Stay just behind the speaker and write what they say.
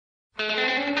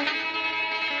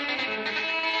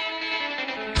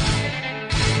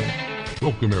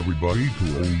Welcome everybody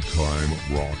to Old Time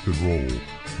Rock and Roll,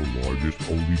 the largest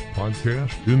oldies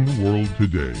podcast in the world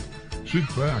today. Sit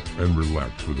back and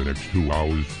relax for the next 2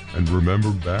 hours and remember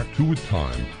back to a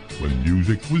time when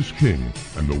music was king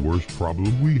and the worst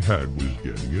problem we had was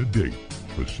getting a date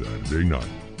for Saturday night.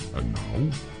 And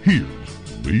now,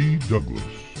 here's Lee Douglas.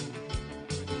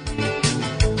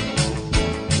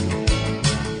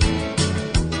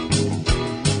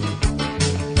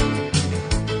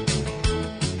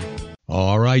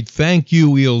 All right, thank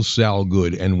you, Il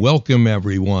Salgood, and welcome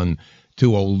everyone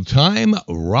to Old Time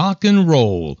Rock and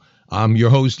Roll. I'm your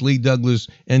host, Lee Douglas,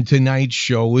 and tonight's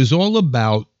show is all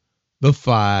about the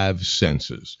five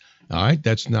senses. All right,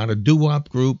 that's not a Doo Wop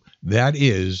group. That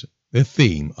is the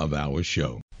theme of our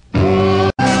show.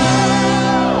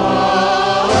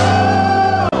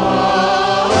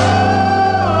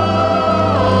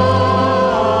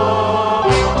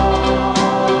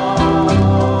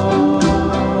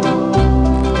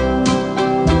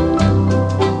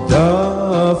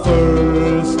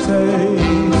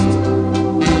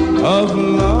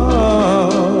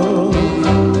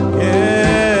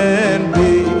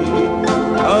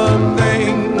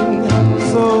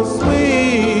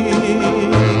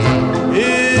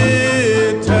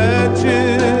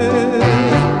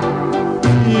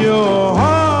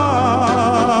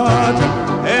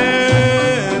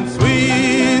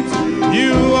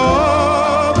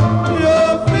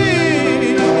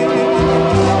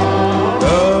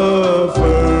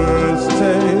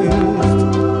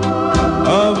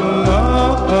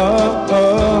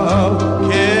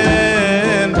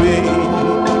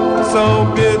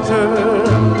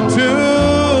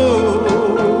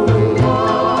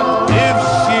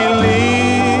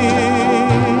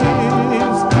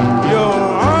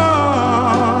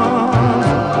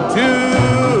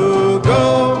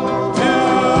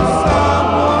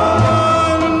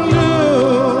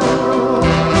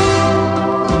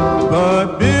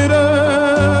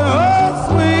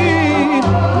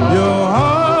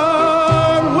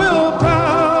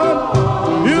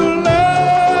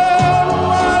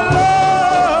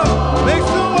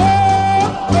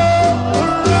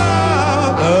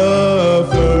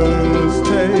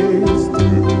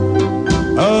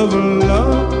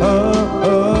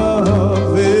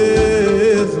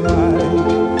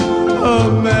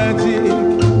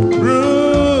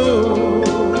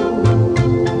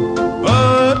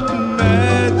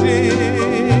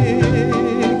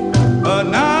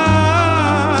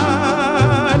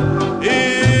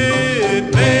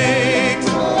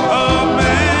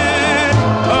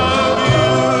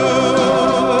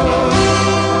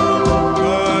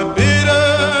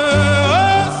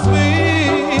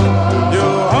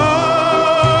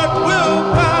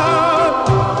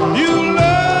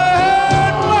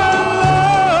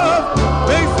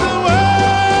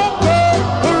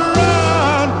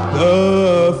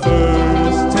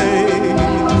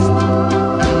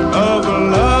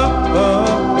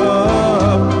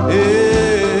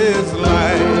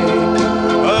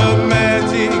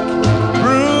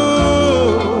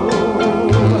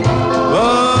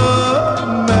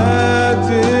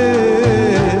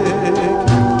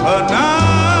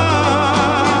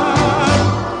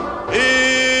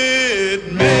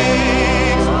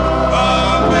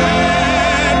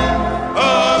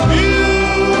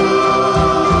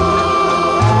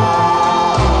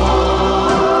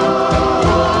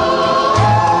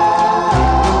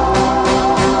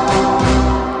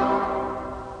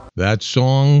 That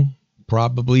song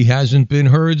probably hasn't been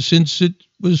heard since it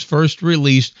was first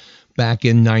released back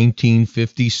in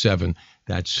 1957.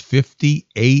 That's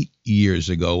 58 years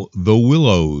ago. The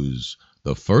Willows,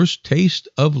 The First Taste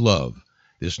of Love.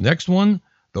 This next one,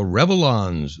 The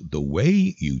Revlons, The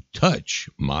Way You Touch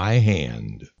My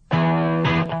Hand.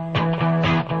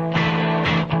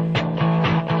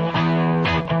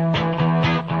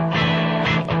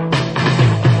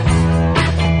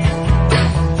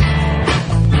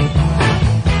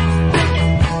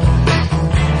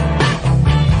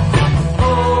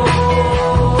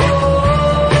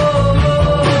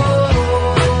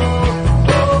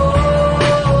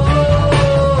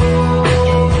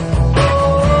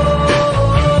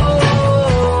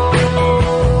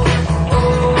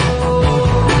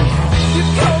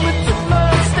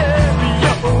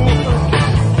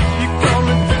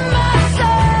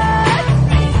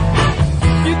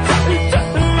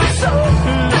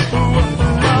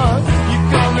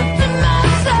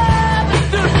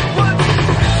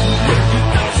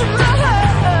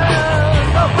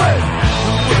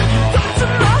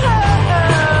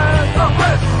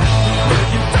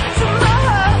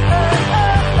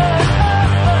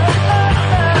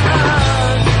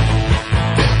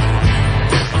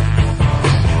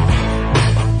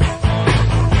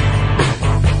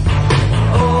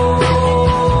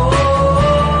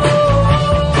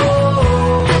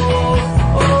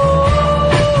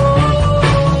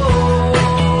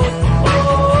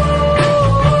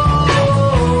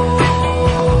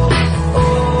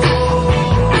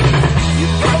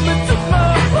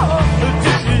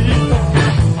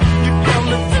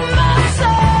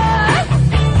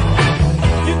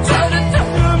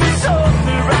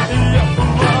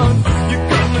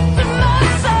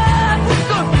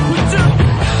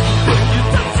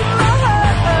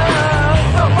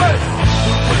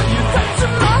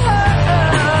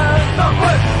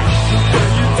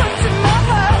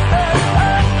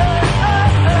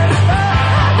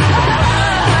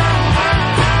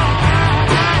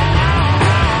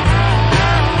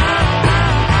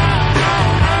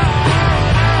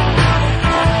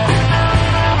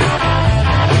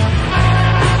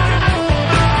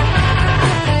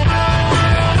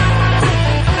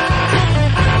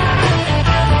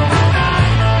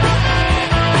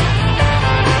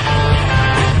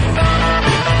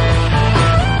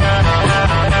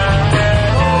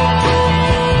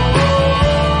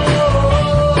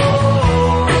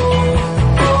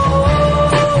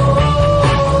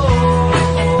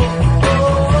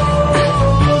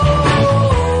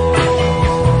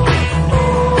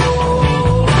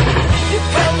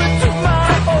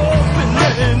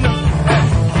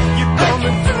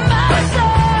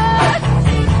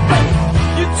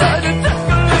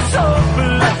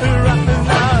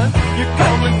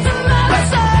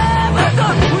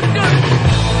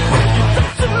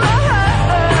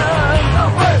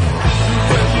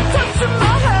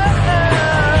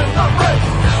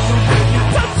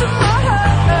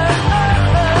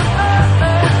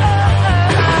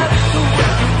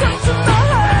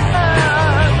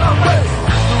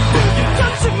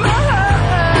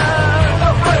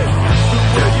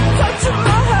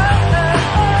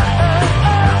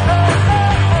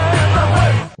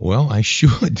 I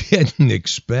sure didn't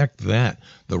expect that.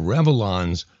 The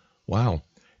Revlons, wow.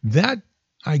 That,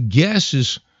 I guess,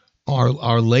 is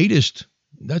our latest.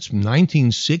 That's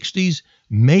 1960s,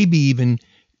 maybe even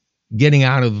getting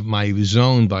out of my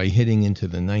zone by hitting into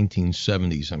the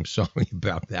 1970s. I'm sorry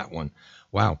about that one.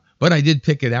 Wow. But I did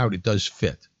pick it out. It does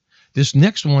fit. This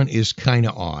next one is kind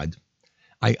of odd.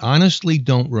 I honestly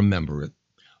don't remember it,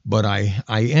 but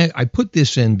I put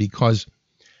this in because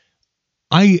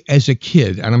as a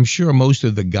kid, and I'm sure most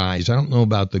of the guys, I don't know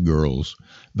about the girls,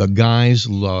 the guys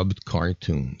loved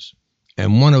cartoons.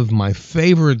 And one of my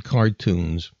favorite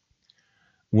cartoons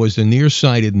was the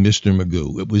nearsighted Mr.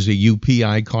 Magoo. It was a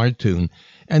UPI cartoon,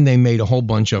 and they made a whole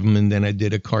bunch of them, and then I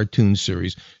did a cartoon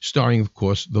series starring, of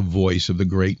course, the voice of the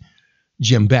great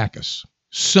Jim Backus.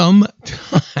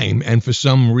 Sometime, and for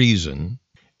some reason,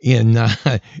 in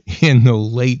the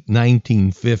late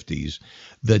 1950s,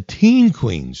 the Teen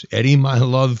Queens, Eddie My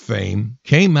Love fame,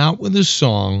 came out with a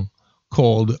song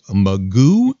called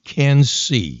Magoo Can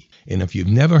See. And if you've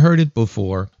never heard it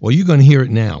before, well, you're going to hear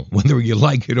it now, whether you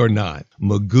like it or not.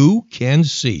 Magoo Can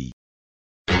See.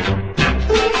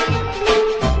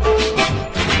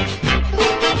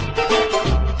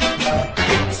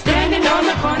 Standing on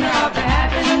the corner of the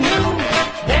avenue,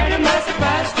 there to my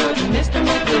surprise stood Mr.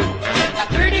 Magoo. A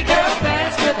pretty girl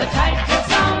passed with a tight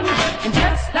dress on, and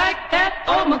just like that,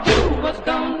 old Magoo was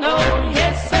gone. Oh,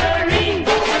 yes, sirree,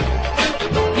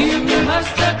 you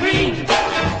must agree.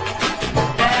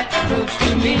 Proves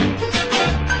to me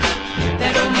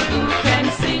that old Magoo can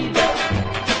see.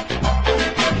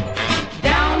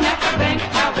 Down at the bank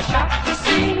I was shocked to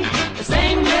see the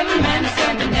same little man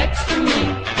standing next to me,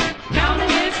 counting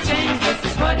his change. This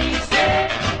is what he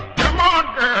said: come on,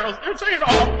 girls, this ain't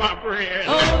all my bread.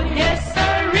 oh yes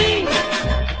sirree,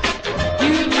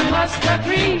 you must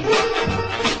agree.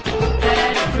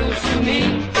 That proves to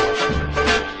me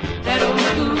that old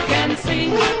Magoo can see.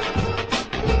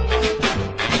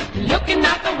 Looking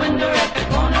out the window at the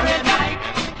corner at night,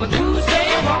 Magoo's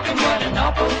there walking, what an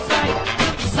awful sight.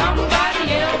 Somebody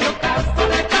yelled, look out for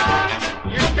that car.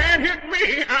 You can't hit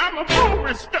me, I'm a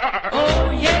movie star. Oh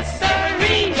yes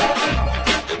sirree,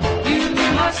 you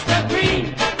must agree.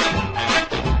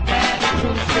 That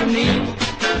proves to me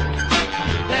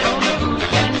that old Magoo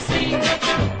can see.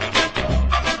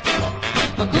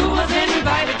 Magoo was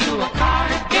invited to a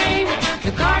card game.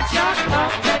 The card shark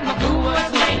thought that Magoo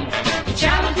was lame. He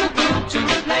challenged Magoo to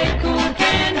play cool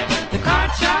can. The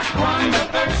card shark won the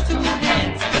first two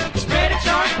hands. He spread a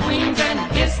chart queens and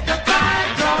kissed the five.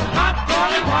 Drawed hot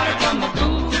boiling water from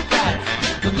Magoo's eyes.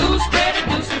 Magoo spread a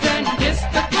deuces and kissed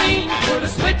the queen. Put a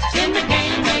switch in the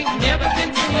game ain't never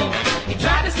been seen. He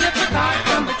tried to slip a card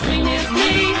from between his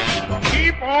knees.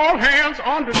 Keep all hands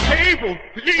on the table,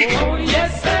 please. Oh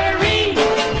yes sirree,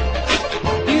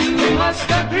 you must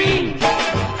agree.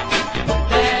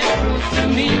 That proves to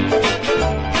me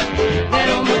that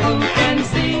old Magoo can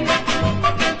see.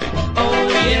 Oh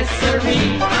yes sirree,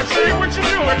 I see what you're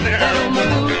doing that there. old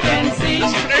Magoo can see.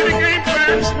 Lady game fan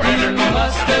You sweater.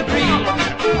 must agree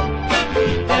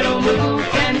that old Magoo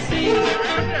can see. Yeah,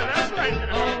 that's right.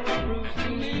 Oh, proves to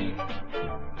me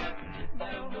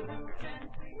that old Magoo can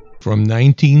see. From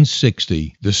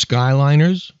 1960, the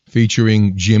Skyliners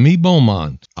featuring Jimmy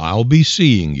Beaumont, I'll Be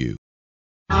Seeing You.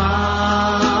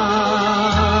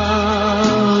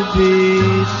 I'll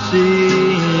be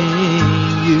seeing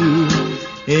you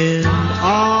in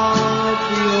all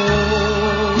the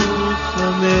old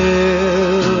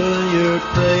familiar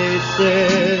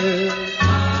places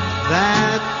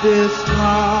that this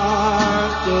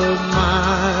heart of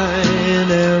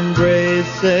mine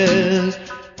embraces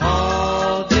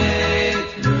all day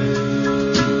through.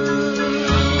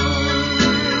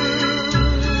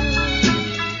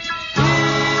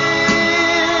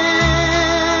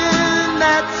 In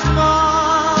that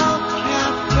small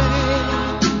cafe,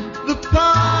 the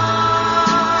park,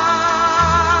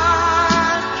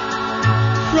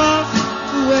 across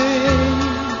the way,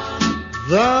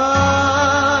 the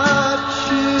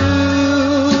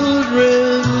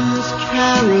children's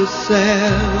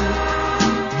carousel,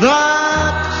 the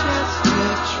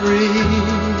chestnut tree,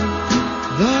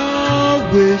 the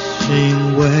wishing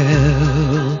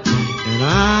well,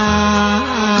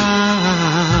 and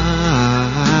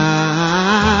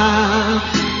I'll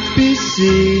be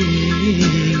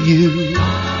seeing you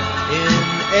in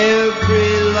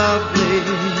every lovely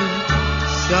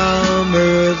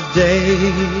summer's day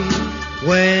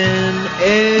when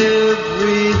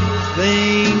everything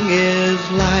is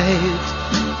light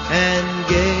and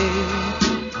gay.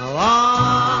 I'll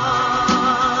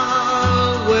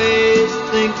always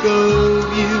think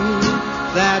of you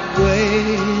that way.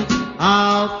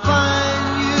 I'll find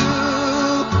you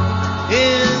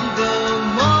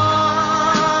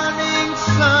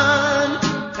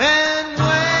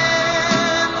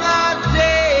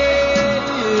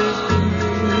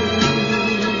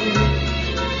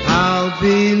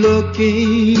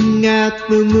looking at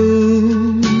the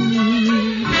moon,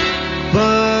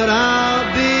 but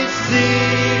I'll be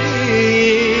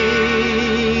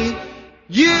seeing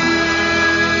you.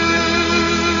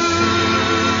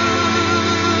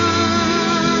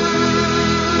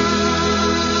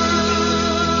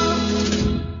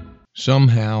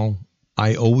 Somehow,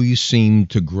 I always seem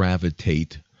to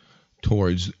gravitate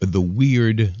towards the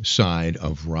weird side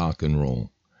of rock and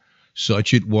roll.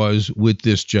 Such it was with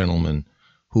this gentleman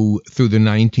who, through the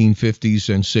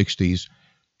 1950s and 60s,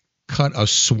 cut a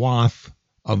swath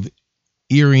of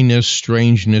eeriness,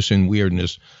 strangeness, and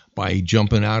weirdness by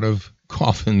jumping out of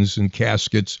coffins and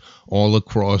caskets all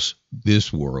across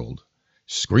this world.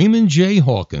 Screamin' Jay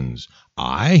Hawkins,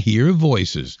 I hear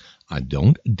voices. I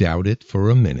don't doubt it for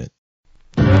a minute.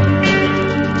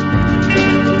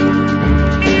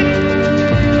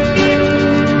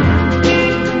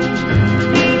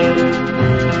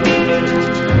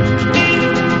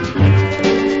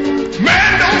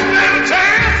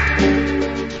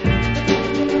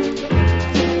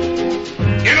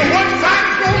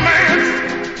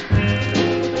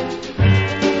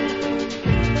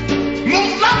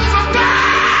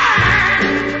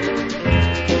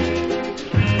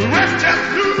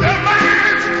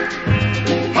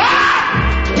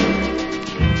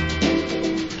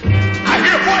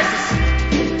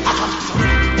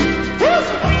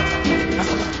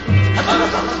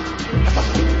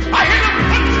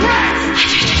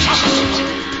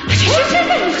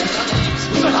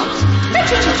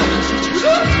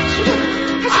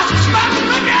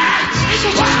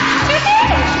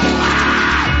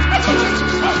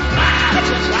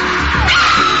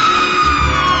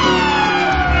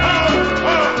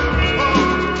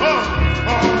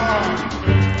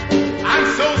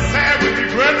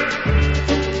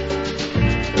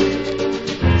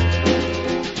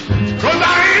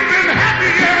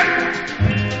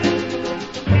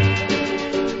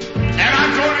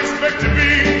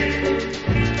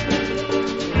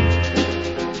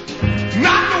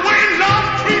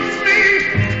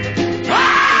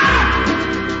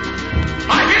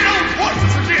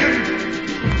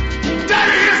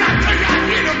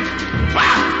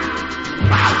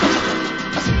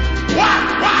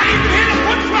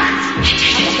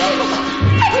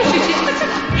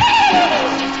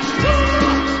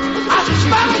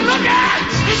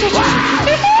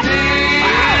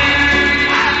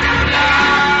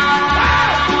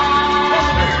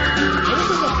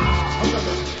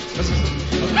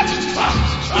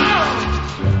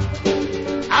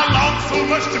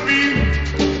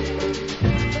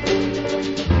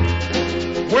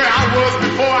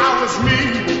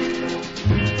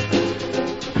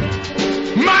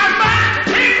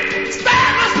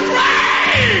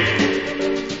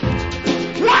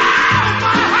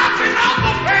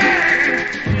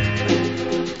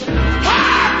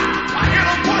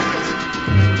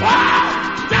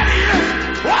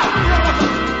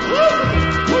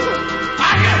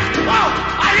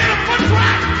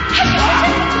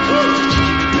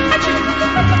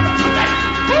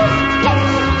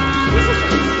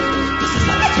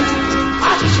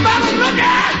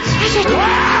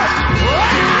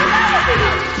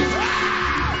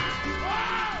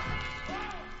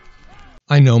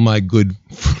 I know my good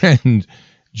friend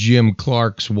Jim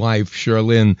Clark's wife,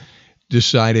 Sherlyn,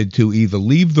 decided to either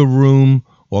leave the room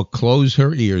or close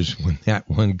her ears when that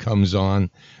one comes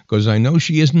on, because I know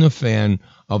she isn't a fan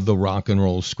of the rock and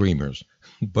roll screamers.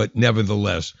 But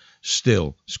nevertheless,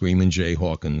 still, Screamin' Jay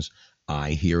Hawkins,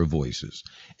 I hear voices.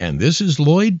 And this is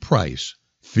Lloyd Price,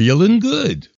 Feeling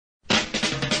Good.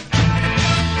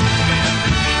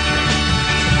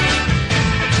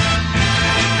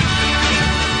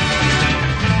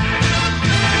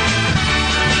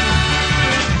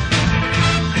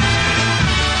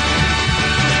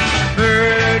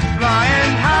 Birds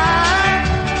flying high,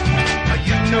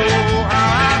 you know how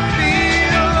I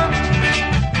feel.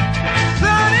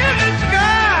 Sun in the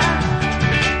sky,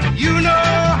 you know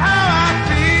how I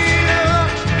feel.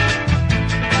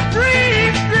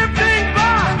 Breeze drifting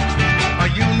by,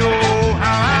 you know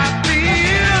how I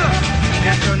feel.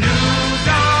 It's a new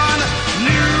dawn,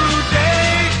 new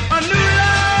day, a new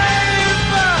life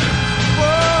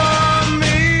for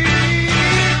me,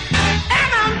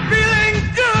 and I'm feeling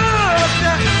good.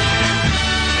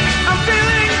 I'm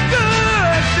feeling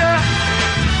good.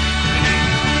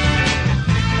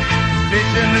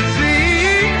 Fish in the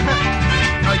sea,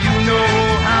 you know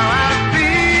how I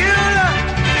feel.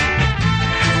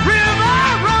 River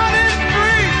running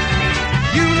free,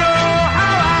 you know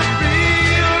how I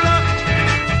feel.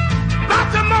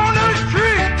 Blossom on the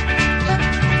tree,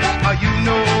 you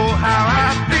know how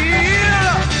I feel.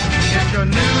 It's a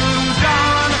new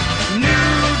dawn,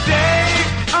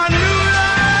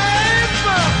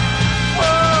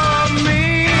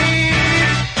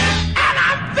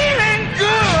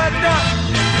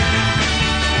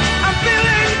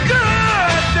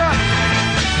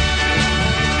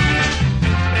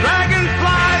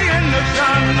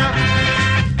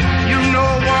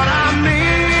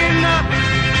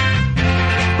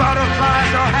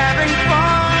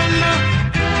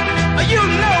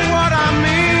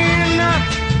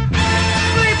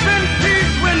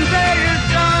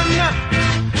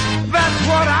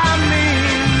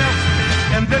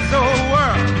 this old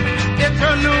world. It's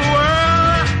a new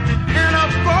world and a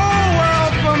full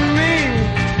world for me.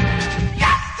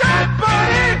 Yes, sir,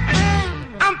 buddy.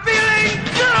 I'm feeling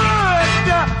good.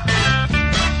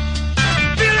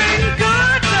 Feeling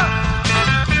good.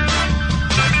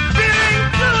 Feeling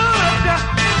good.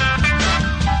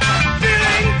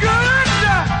 Feeling good.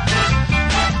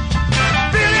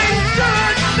 Feeling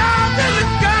good down in the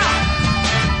sky.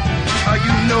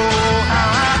 You know how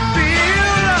I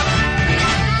feel.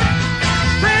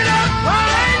 Straight up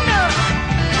fine.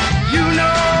 You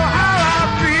know how I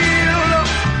feel.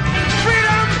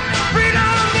 Freedom,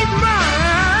 freedom is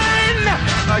mine.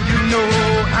 You know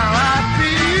how I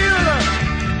feel.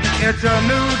 It's a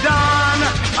new dawn,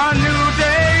 a new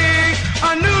day,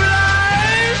 a new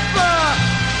life for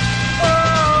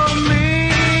me.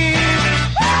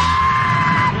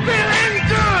 Feeling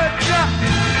good.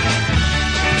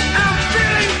 I'm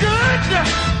feeling good.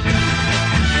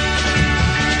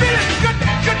 Feeling good,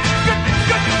 good, good,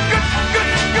 good, good, good,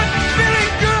 good.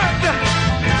 Feeling good.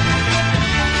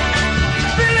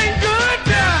 Feeling good.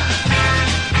 Feeling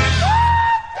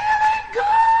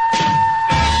good.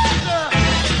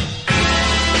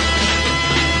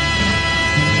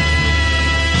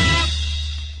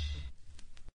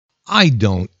 I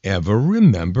don't ever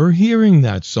remember hearing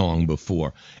that song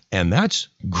before, and that's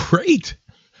great.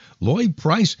 Lloyd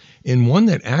Price in one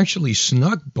that actually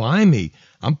snuck by me.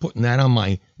 I'm putting that on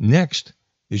my next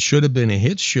It Should Have Been a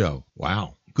Hits show.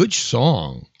 Wow, good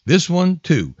song. This one,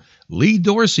 too. Lee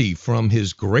Dorsey from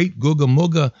his great Googa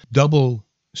Mooga double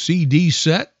CD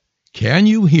set, Can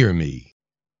You Hear Me?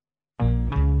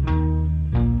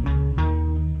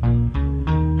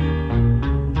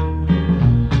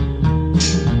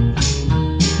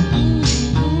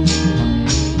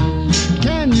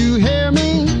 Can you hear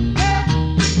me?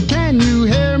 Can you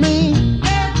hear me?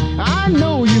 I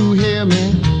know you hear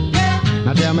me.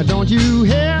 Now tell me, don't you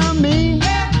hear me?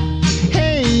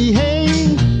 Hey, hey,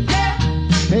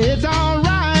 it's all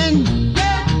right.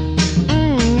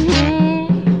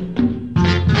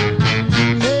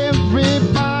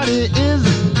 Everybody is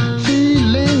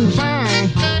feeling fine.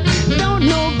 Don't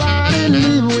nobody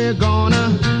leave. We're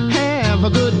gonna have a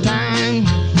good time.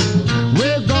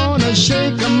 We're gonna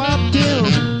shake 'em up till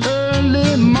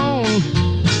early morn.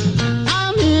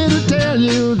 I'm here to tell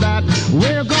you that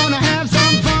we're gonna have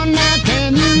some fun now.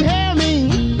 Can you hear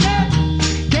me?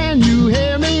 Can you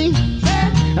hear me?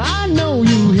 I know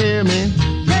you hear me.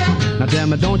 Now tell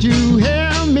me, don't you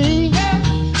hear me?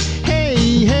 Hey,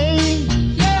 hey,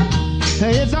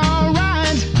 hey, it's all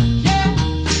right.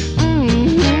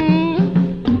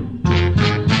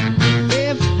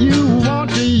 If you want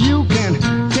to, you can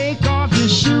take off your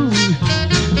shoes,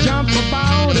 jump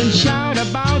about and shout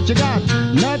about. You got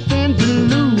nothing to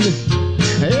lose.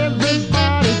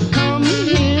 Everybody come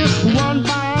here one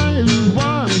by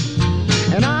one,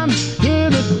 and I'm here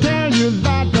to tell you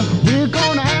that we're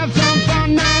gonna have some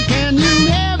fun now. Can you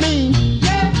hear me?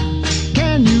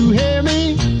 Can you hear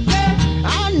me?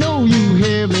 I know you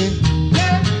hear me.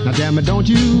 Now damn it, don't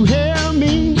you hear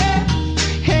me?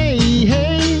 Hey,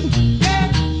 hey,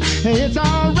 hey, it's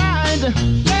all right.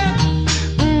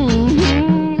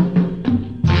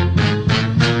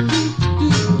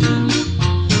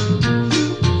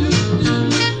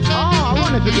 Oh, I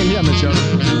wonder if you can hear me,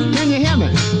 children. Can you hear me?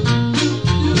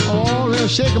 Oh, we'll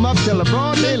shake 'em up till the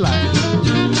broad daylight.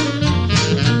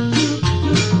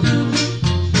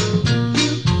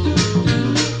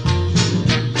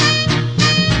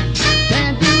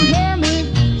 Can't you hear me?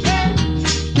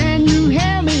 Can you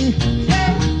hear me?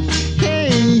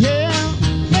 Hey, yeah.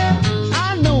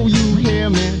 I know you hear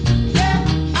me.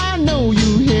 I know you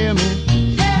hear me.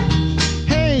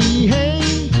 Hey, hey.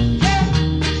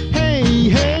 Hey,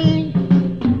 hey.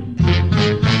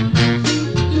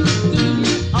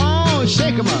 Oh,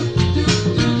 shake 'em up.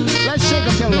 Let's shake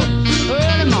 'em till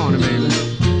early morning, baby.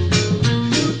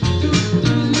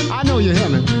 I know you hear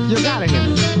me. You gotta hear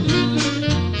me.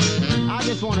 I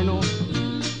just wanna know,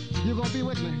 you gonna be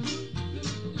with me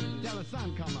till the sun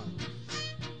come up.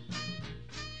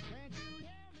 Can't you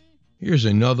hear me? Here's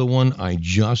another one I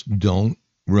just don't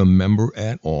remember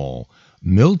at all.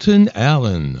 Milton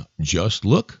Allen, Just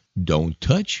Look, Don't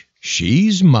Touch,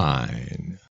 She's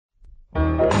Mine.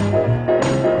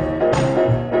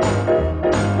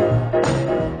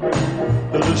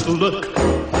 Just look,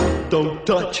 don't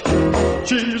touch,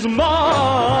 she's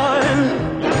mine.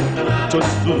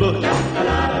 Just look,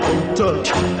 don't touch,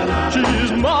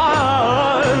 she's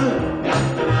mine.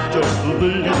 Just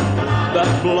leave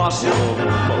that blossom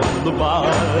on the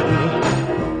vine.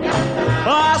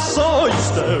 I saw you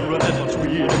staring at my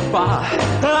sweet pie.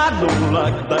 I don't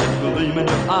like that gleam in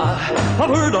your eye. I've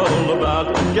heard all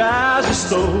about the guys you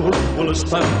stole. Well, it's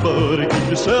time, buddy, keep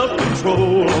your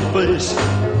self-control. I'll face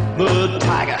the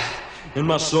tiger in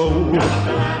my soul.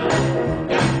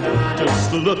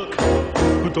 Just a look,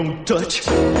 but don't touch.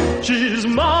 She's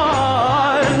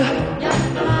mine.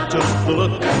 Just a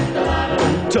look,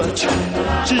 don't touch.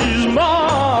 She's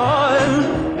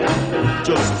mine.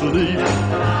 Just leave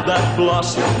that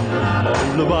blossom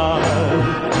on the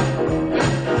vine.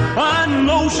 I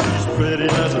know she's pretty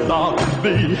as a dog can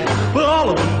be, but all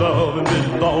of her loving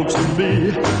belongs to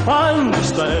me. I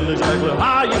understand exactly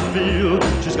how you feel.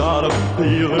 She's got a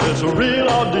feel and it's a real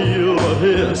ordeal. But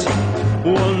here's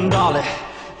 $1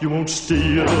 you won't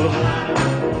steal.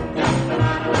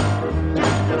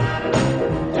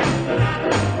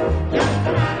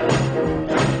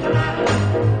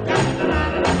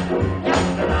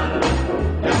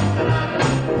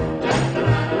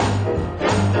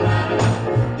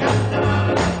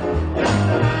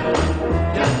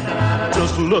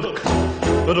 Look,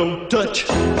 but don't touch,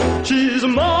 she's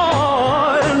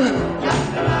mine.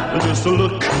 Just a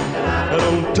look, but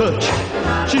don't touch,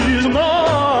 she's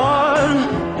mine.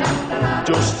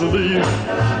 Just to leave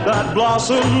that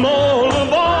blossom on the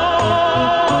vine.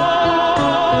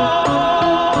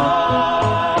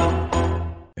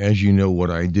 As you know,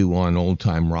 what I do on Old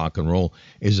Time Rock and Roll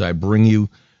is I bring you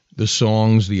the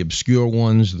songs, the obscure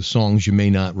ones, the songs you may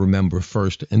not remember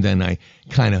first, and then I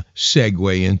kind of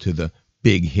segue into the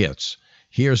big hits.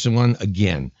 Here's the one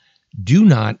again. Do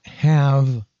Not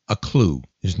Have a Clue.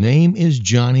 His name is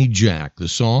Johnny Jack. The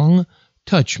song,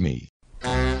 Touch Me.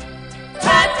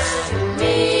 Touch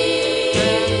me.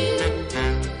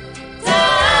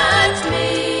 Touch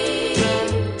me.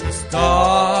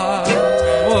 Star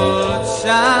would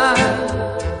shine.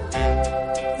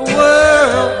 The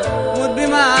world would be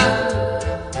mine.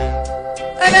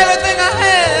 And everything I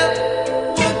have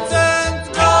would turn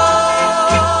to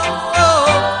gold.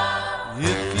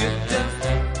 If you just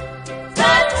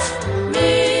Touch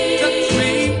me. touch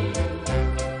me,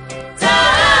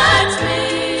 Touch me.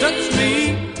 touch me,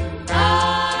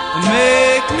 and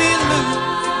make me lose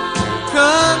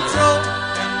control.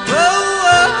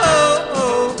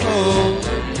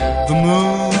 The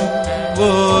moon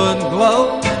would glow,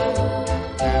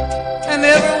 and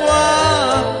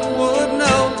everyone would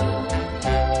know,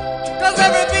 'cause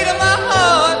every beat of my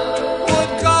heart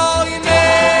would call your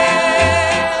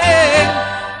name.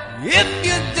 If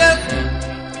you just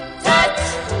Touch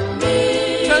me.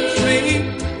 touch me,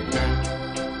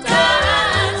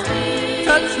 Touch me.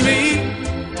 touch me,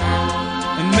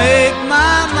 and make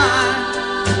my mind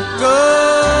go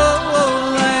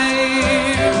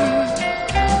lame.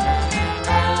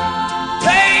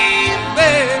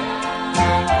 Baby,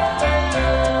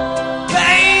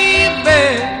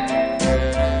 baby,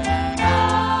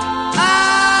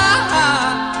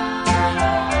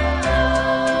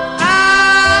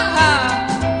 I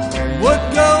would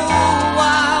go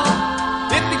wild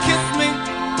if you kissed me,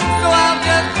 so I'll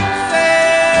just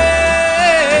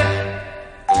say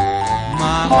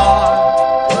my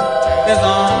heart is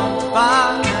on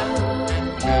fire.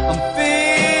 I'm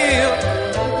filled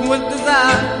with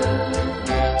desire,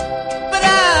 but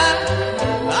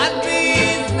I'd be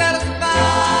satisfied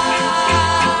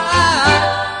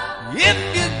if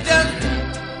you just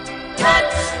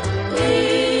Touch me.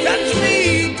 touch me,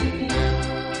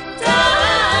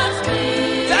 Touch me.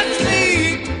 touch me.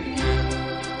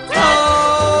 Oh,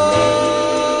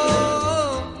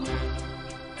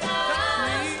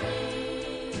 touch me.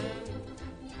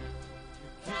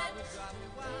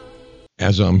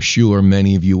 As I'm sure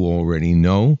many of you already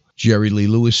know, Jerry Lee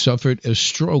Lewis suffered a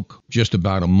stroke just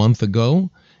about a month ago,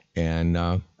 and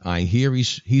I hear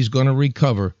he's going to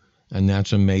recover, and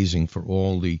that's amazing for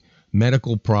all the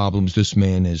medical problems this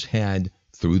man has had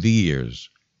through the years.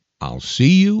 I'll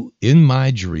see you in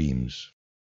my dreams.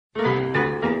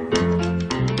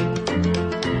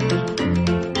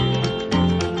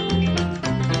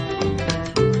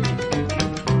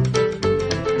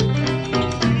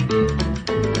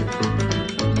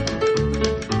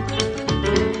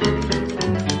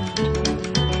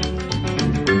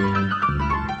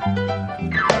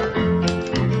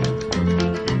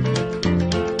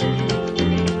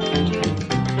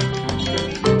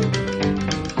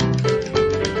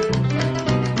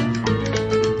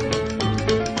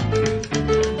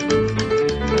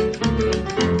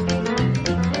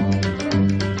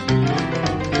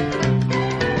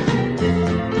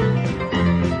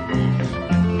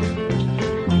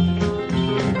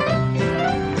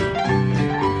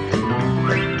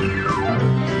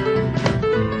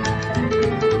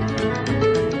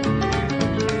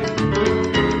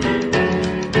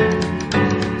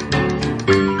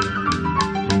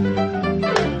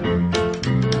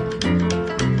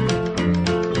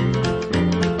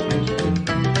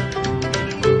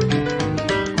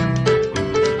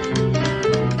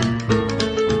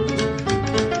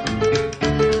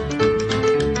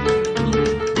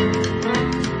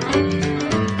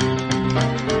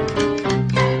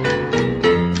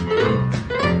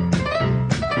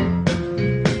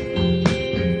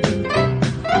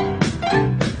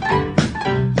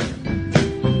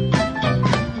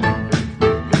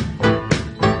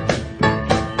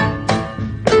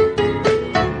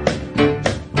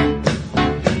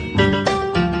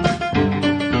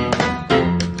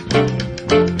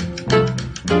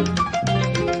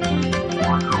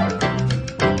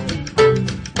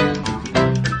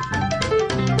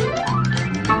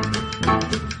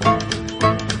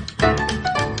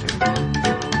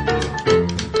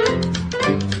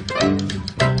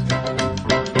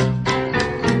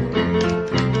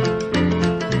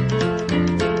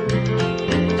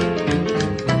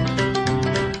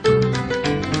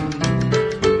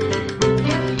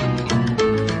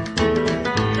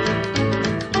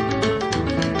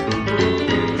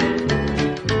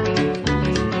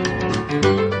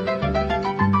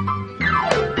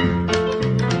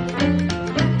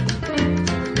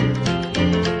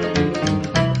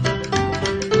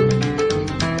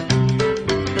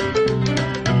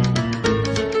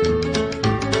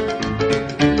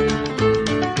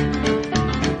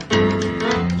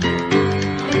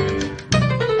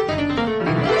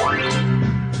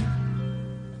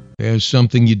 There's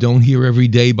something you don't hear every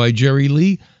day by Jerry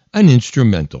Lee, an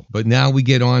instrumental. But now we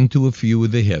get on to a few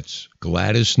of the hits.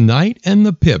 Gladys Knight and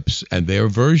the Pips and their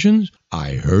versions,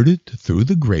 I Heard It Through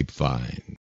the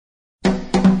Grapevine.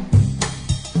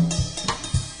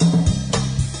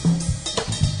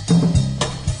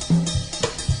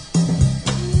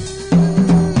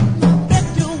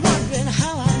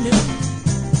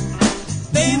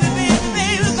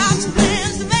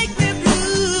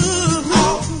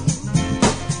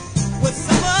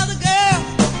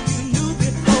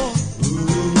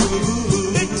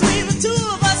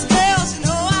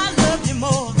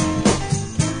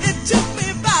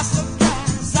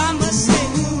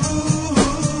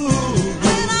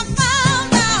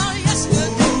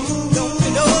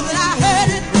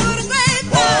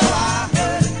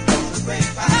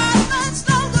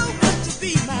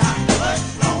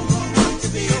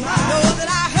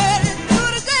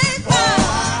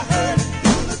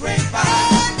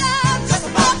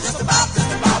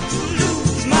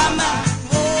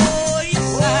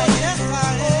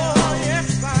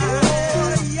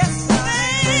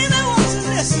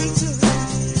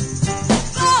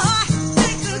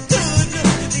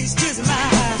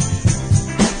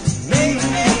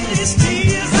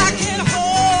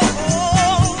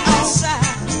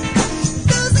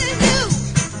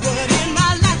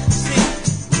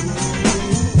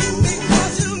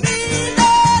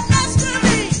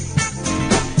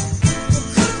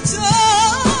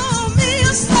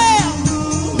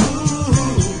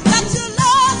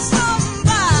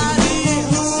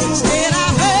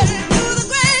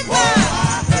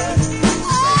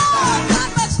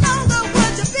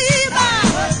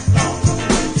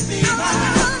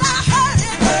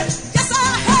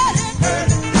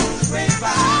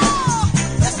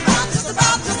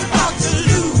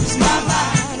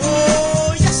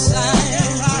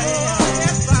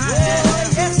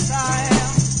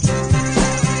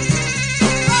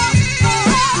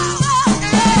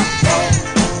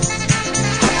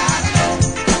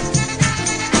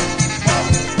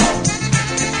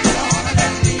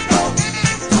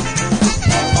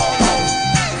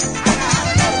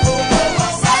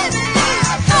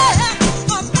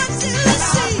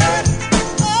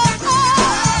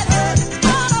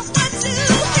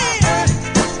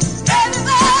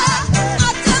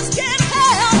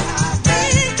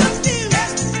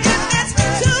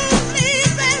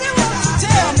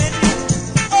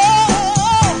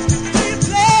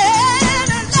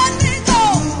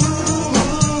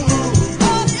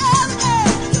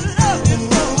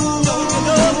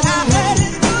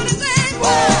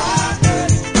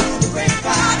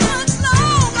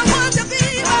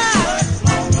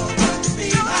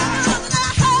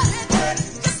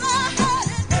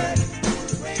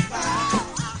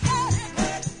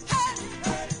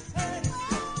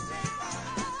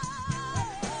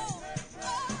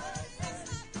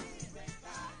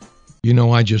 You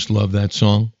know, I just love that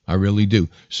song. I really do.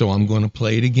 So I'm going to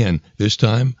play it again, this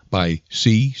time by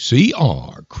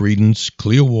CCR, Creedence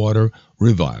Clearwater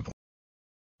Revival.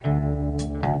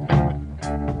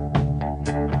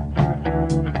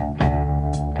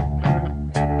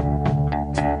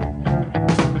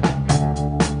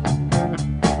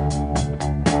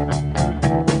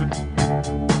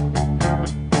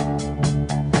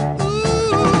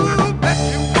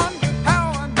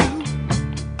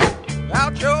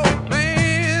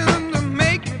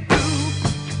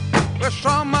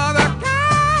 Some other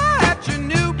guy that you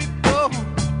knew before,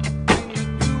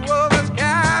 between the two of us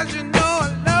guys.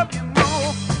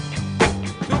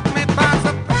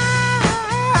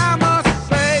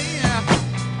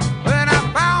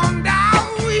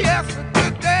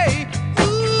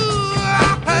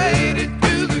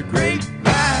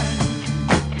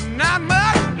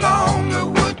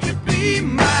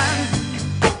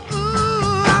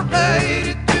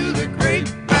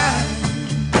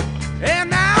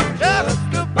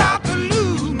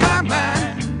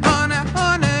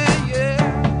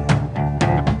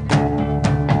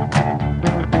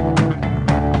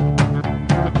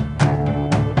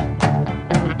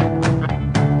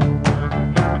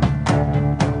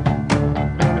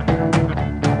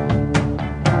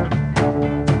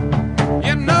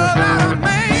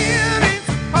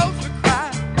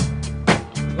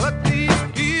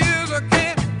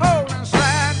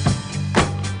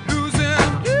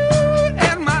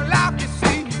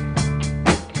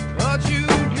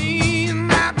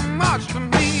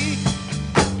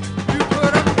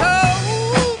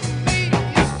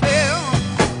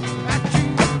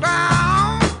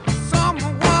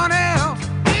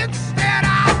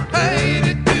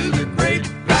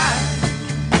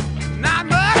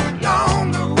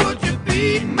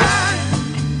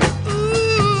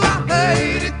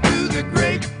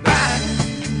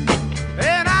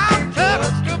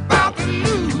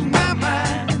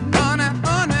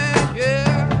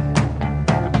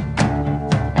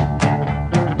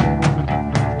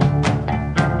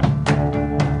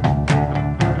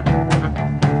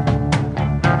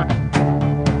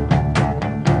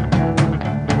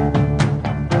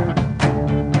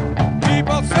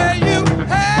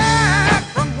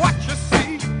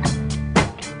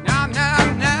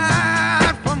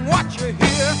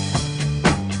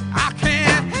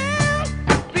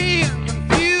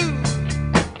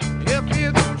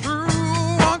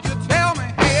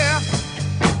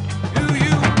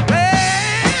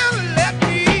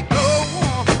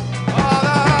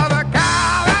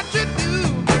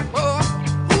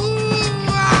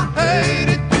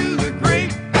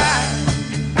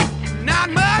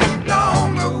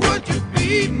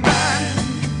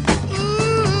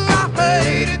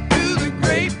 made it through the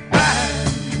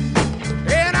grapevine,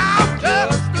 and I'm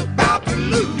just about to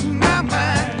lose my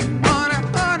mind, honey,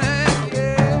 honey,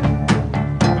 yeah.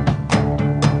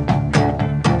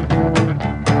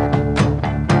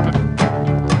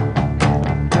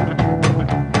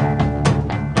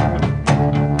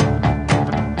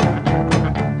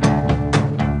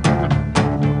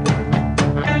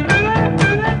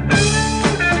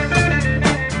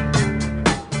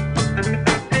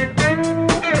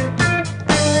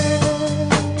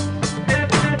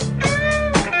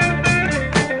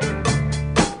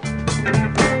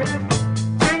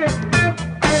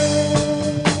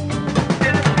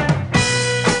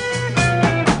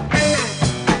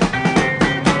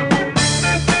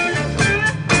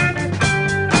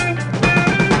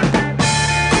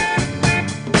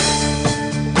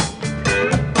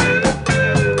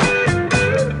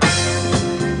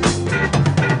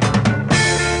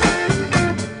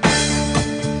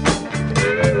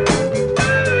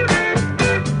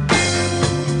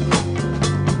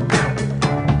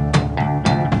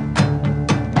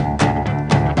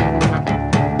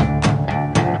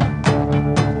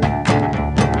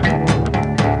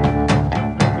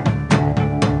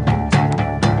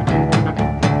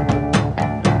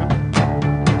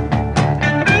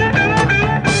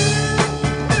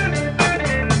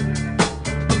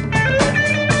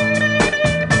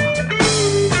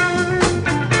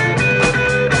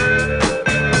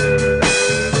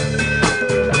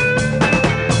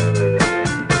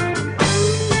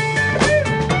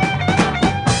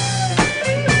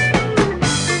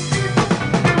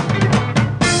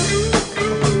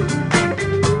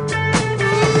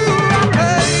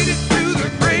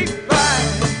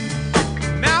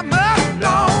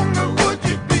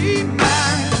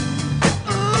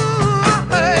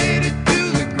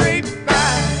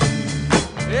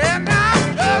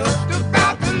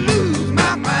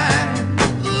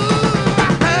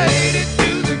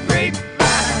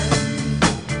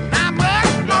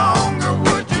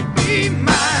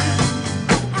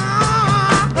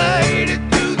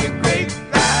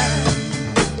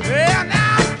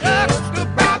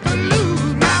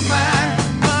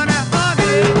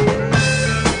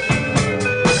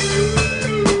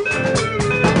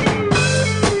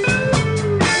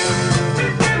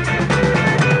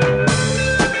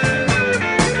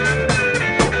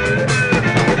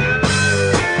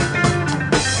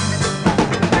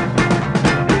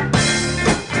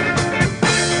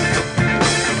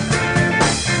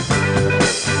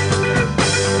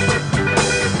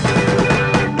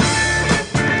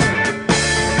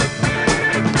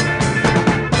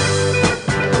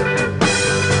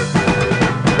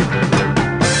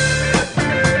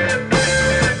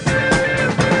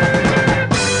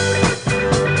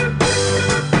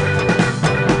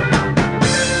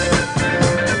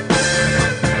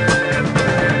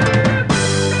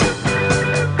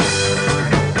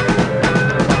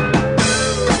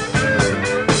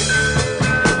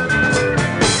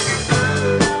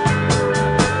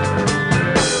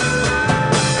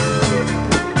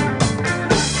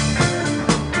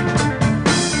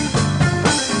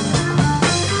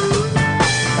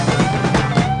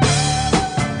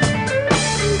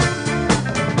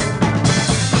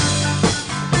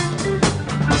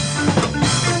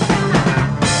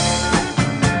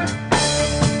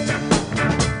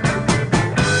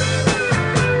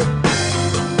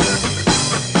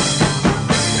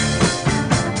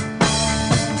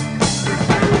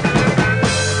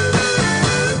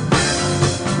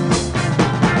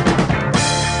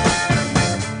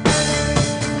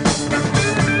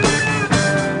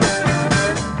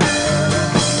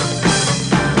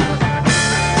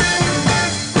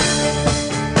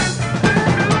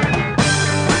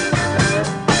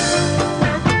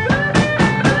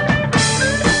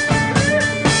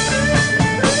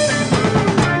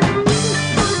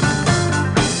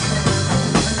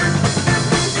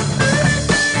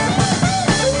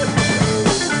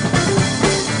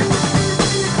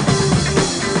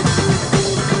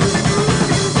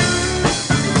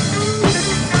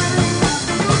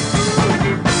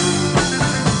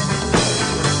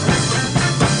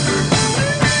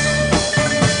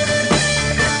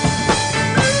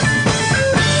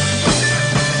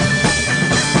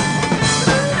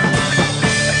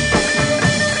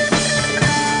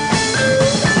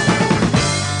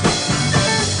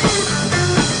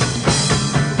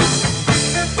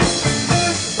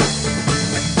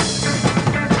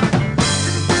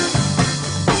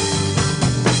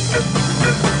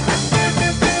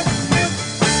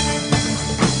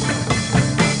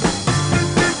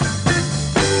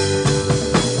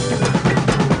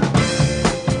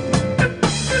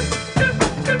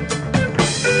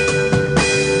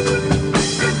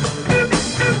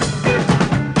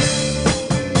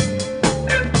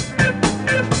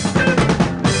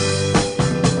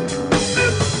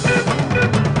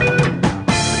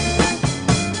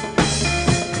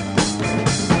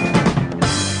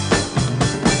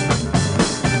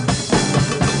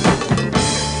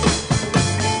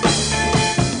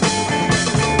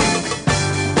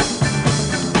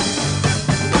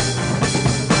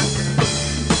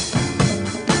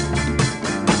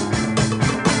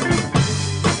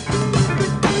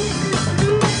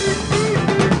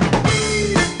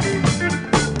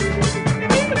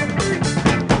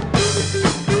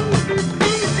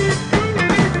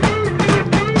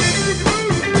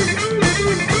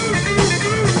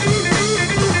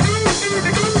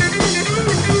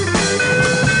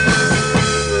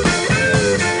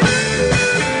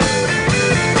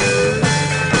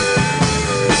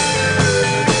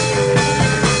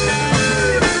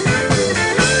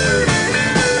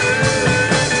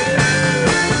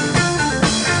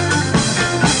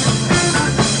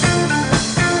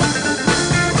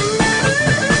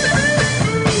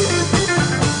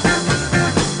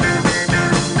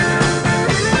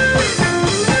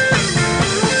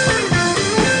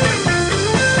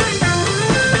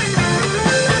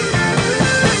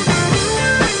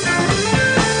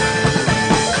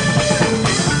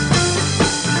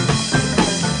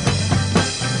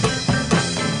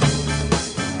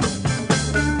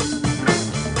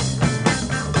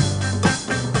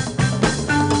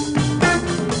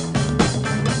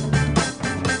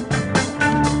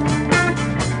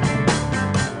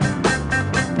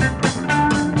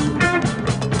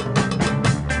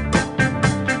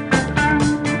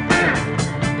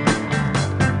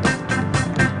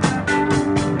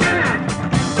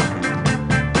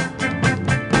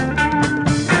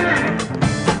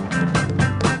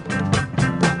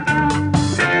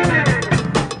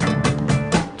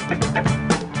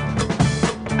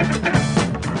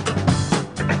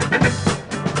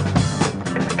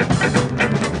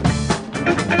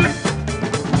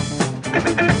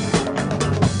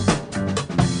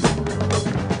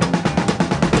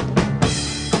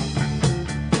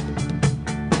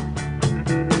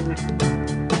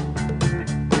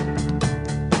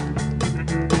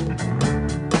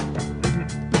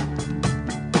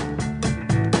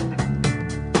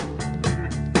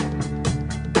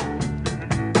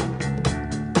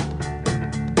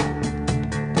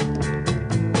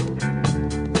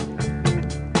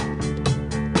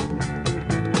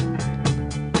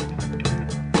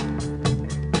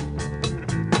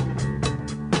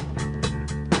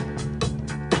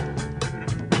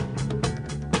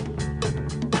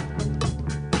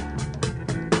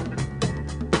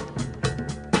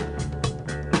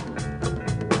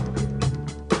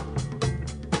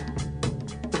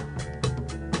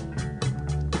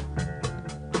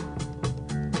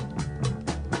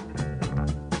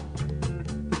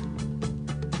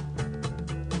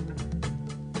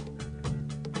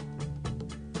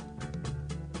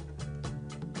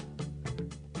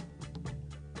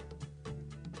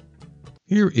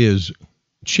 Here is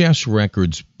Chess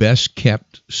Records' best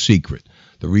kept secret.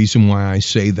 The reason why I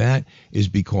say that is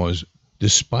because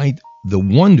despite the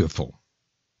wonderful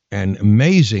and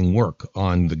amazing work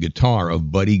on the guitar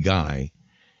of Buddy Guy,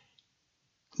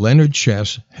 Leonard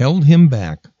Chess held him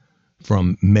back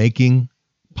from making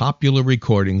popular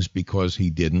recordings because he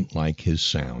didn't like his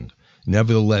sound.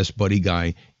 Nevertheless, Buddy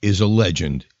Guy is a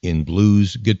legend in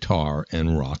blues, guitar,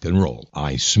 and rock and roll.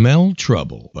 I smell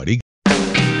trouble, Buddy Guy.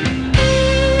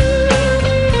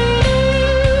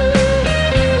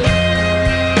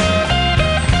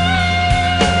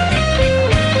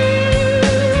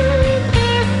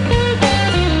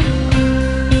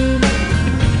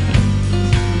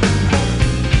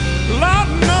 Lord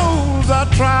knows I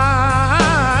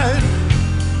tried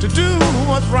to do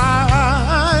what's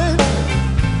right.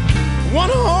 One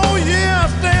whole year I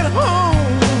stayed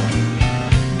home,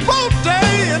 both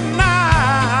day and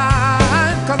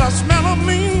night, 'cause I smell a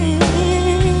mean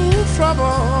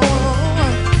trouble.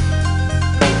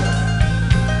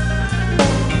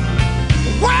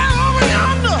 Way over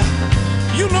yonder,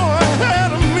 you know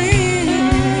ahead of me.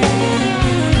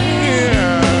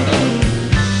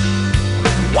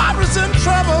 What was in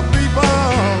trouble, people?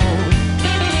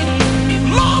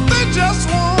 Lord, they just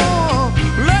won't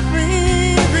let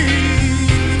me be.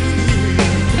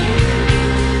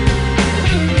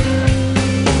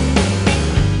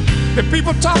 The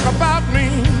people talk about me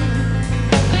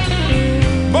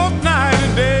both night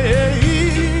and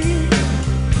day.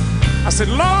 I said,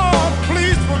 Lord,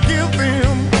 please forgive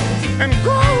them and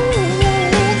go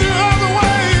the other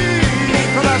way,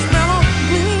 'cause I smell a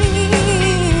mean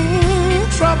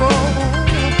trouble.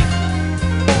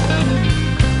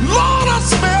 Lord, I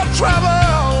smell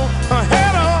trouble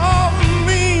ahead of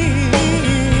me.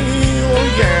 Oh,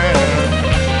 yeah.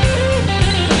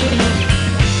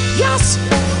 Yes,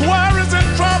 where is in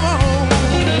trouble?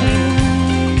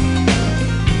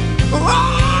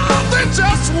 Oh, they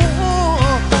just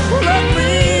won't let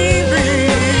me be.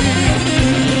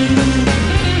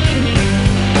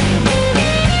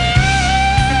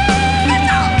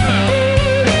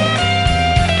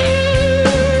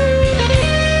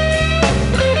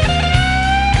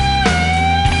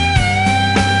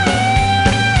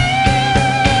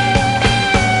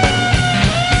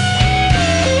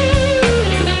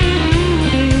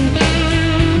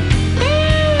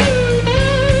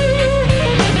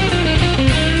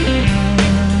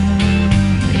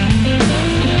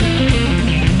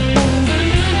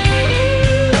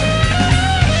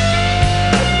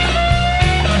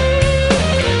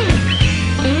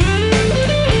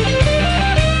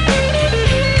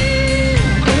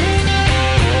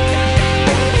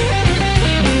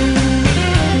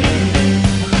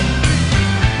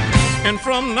 And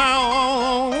from now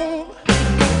on,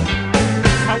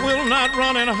 I will not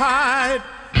run and hide.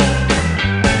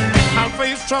 I'll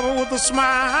face trouble with a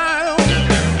smile,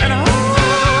 and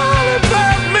all it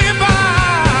pass me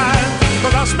by,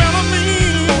 'cause I smell a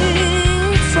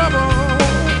mean trouble.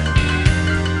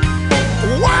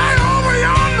 Way over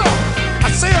yonder, I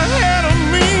say ahead of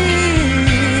me.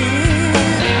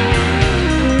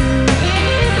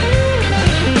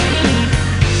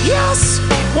 Yes,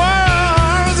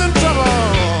 where's in trouble?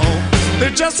 They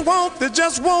just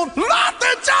won't, Lord,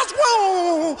 they just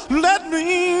won't let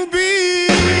me be.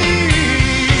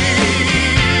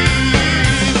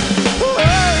 Oh,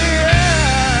 yeah.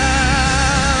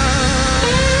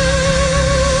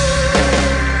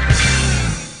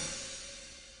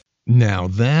 Now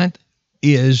that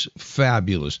is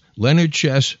fabulous. Leonard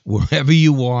Chess, wherever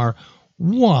you are,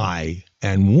 why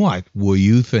and what were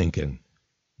you thinking?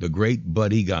 The great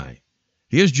Buddy Guy.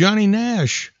 Here's Johnny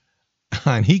Nash,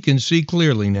 and he can see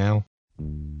clearly now.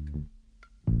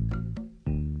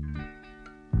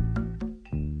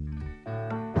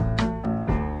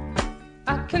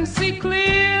 I can see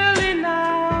clearly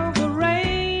now, the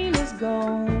rain is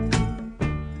gone.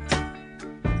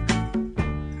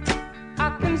 I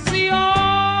can see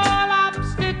all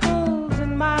obstacles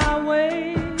in my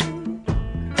way.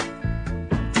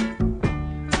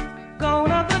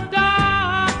 Gone are the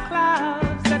dark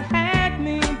clouds that had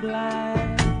me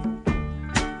blind.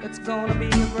 It's gonna be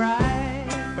a bright,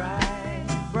 bright,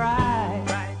 bright,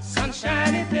 bright,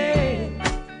 sunshiny day.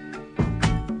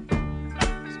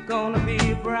 It's gonna be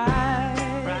a bright,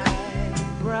 bright,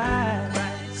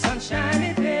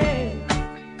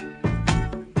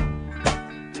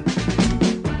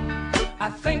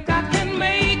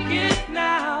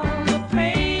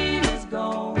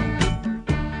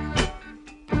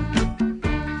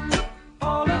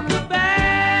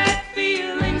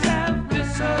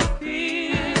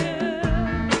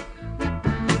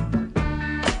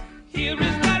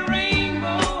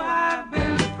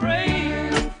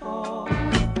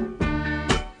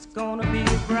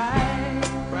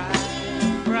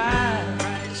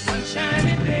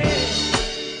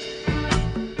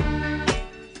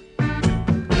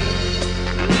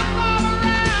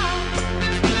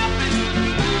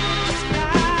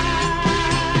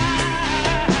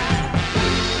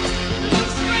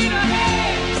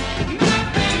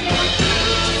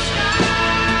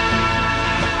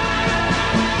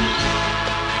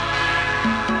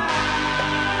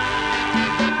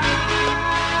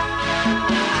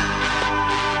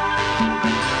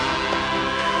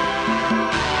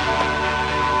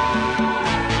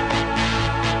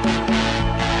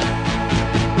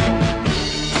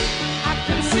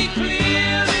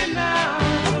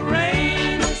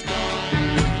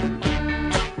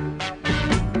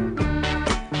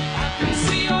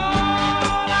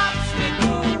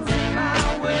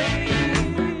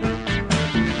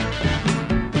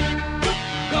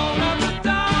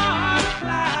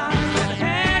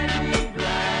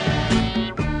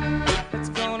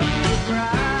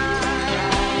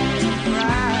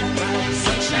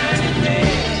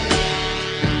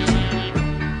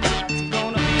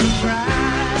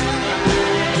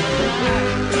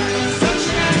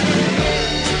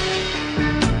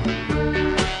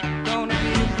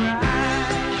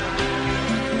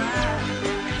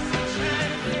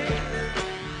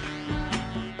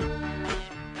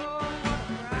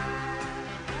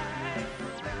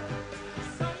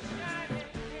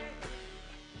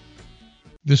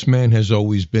 This man has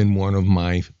always been one of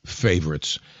my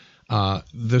favorites.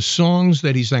 The songs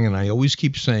that he sang, and I always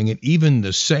keep saying it, even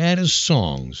the saddest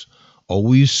songs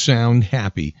always sound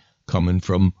happy coming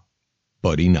from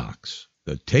Buddy Knox.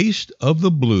 The Taste of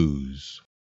the Blues.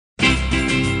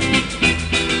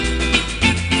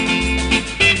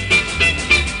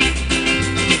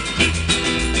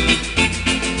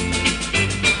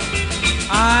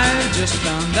 I just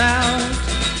found out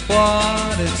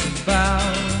what it's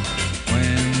about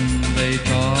when they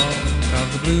talk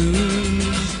of the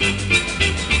blues.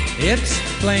 It's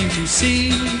plain to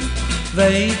see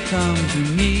they come to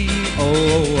me.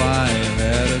 Oh, I've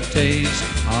had a taste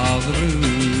of the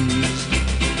blues.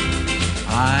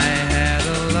 I had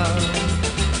a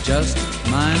love, just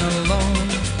mine alone,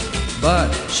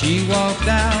 but she walked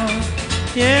out.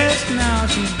 Yes, now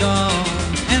she's gone,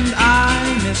 and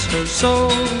I miss her so.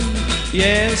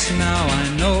 Yes, now I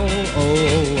know.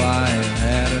 Oh, I've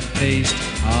had a taste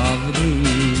of the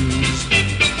blues.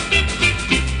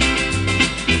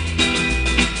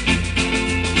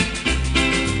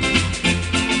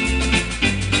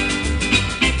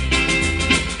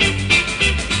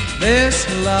 This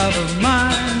love of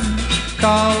mine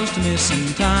caused me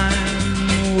some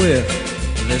time with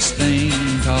this thing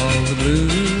called the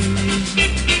blues.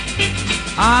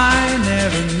 I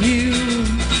never knew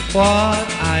what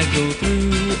I'd go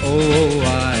through. Oh,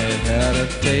 I've had a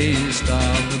taste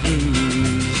of the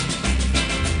blues.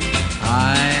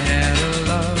 I had a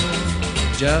love,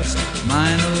 just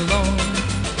mine alone,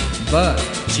 but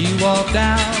she walked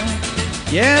out.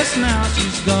 Yes, now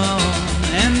she's gone,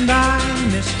 and I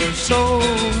miss her so.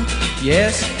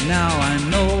 Yes, now I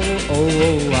know.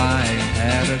 Oh, I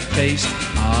had a taste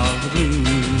of the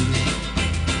blues.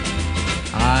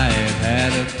 I've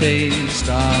had a taste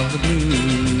of the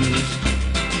blues.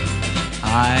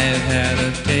 I've had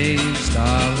a taste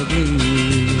of the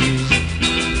blues.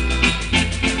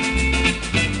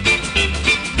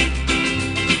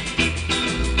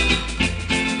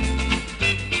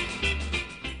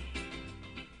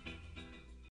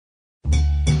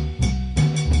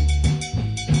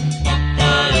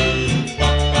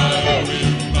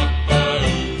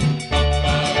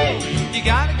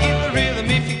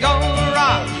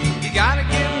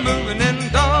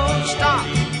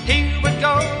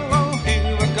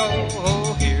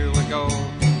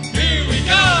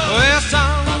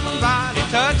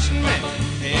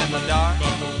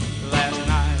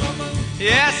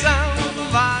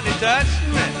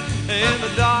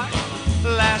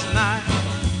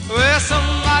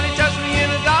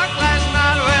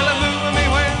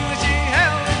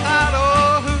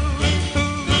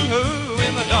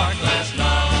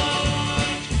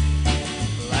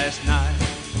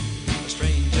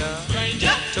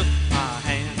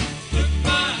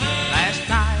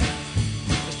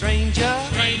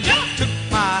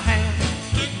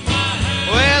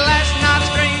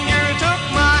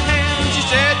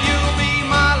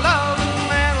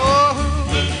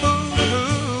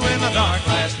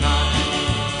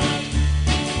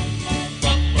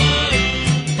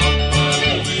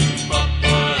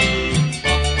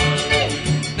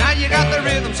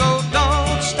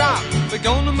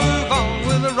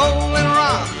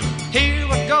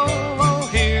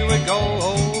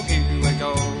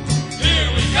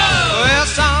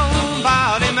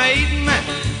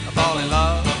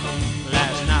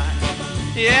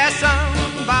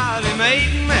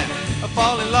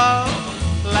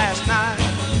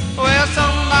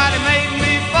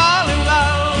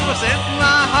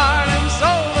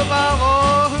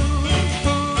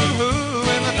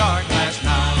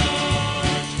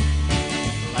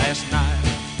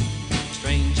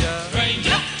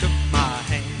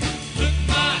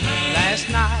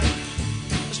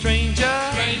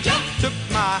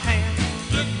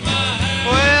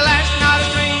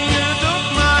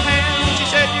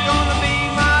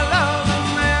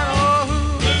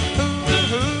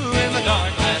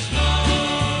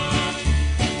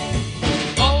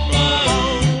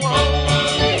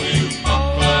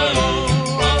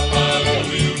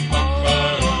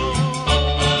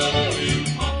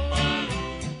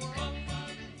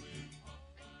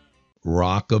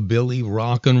 Rockabilly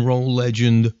rock and roll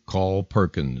legend Carl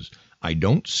Perkins. I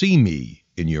don't see me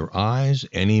in your eyes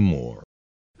anymore.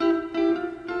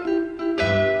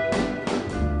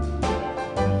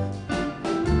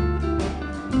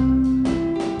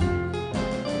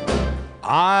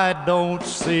 I don't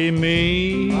see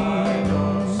me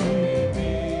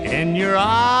in your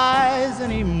eyes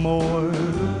anymore.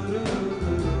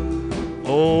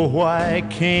 Oh, why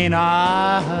can't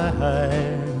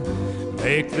I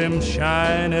make them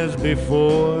shine as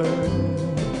before?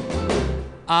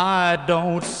 I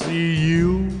don't see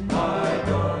you.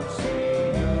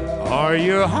 Or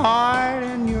your heart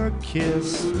and your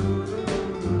kiss,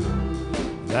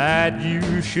 that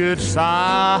you should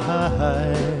sigh,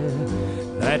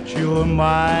 that you're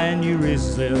mine, you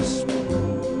resist.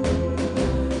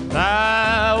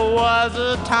 There was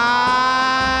a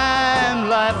time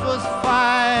life was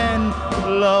fine,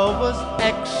 love was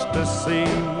ecstasy,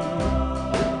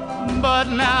 but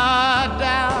now I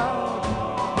doubt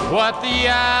what the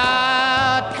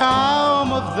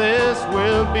outcome of this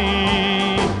will be.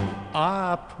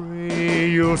 I pray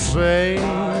you'll say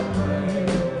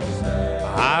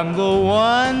I'm the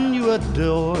one you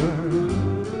adore,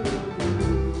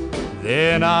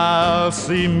 then I'll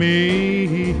see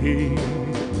me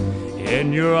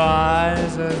in your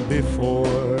eyes as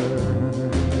before.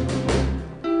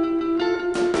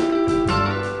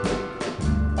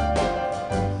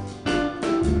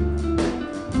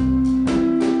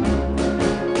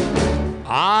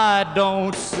 I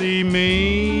don't see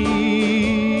me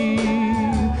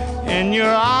in your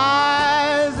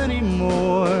eyes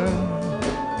anymore.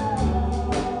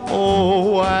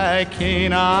 Oh, why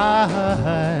can't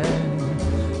I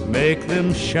make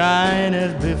them shine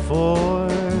as before?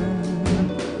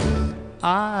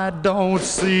 I don't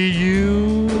see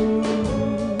you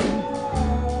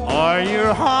or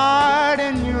your heart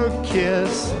and your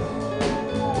kiss,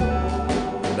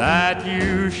 that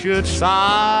you should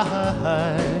sigh,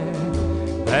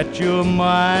 that you're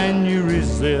mine, you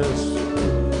resist.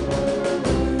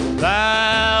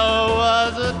 There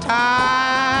was a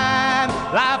time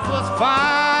life was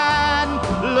fine,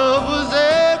 love was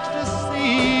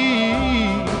ecstasy.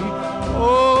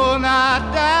 Oh, and I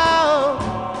doubt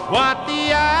what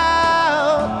the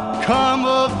outcome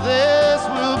of this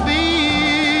will be.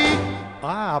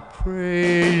 I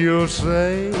pray you'll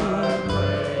say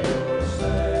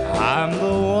I'm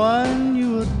the one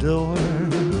you adore,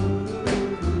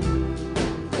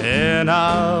 and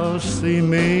I'll see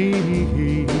me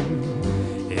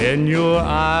in your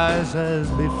eyes as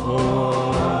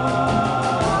before.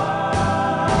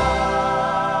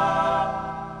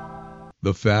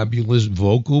 The fabulous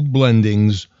vocal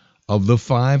blendings of the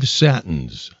Five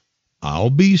Satins. I'll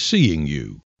be seeing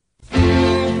you.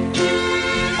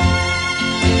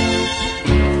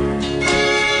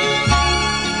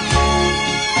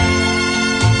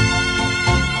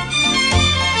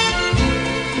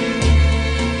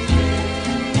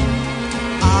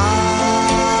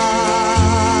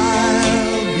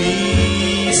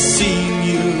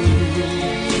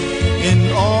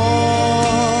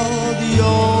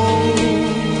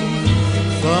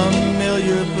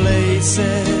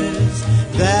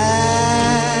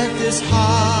 That this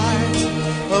heart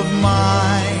of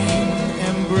mine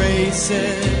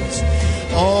embraces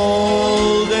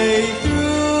all day through.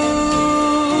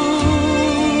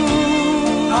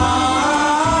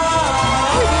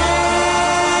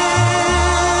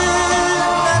 In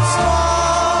that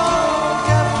small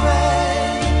cafe,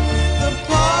 the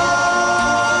park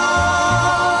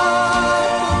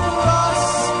across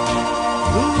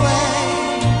the way,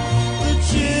 the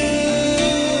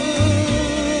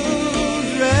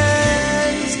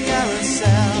children's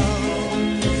carousel,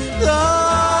 the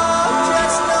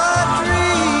chestnut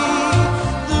tree,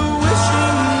 the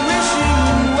wishing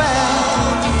well.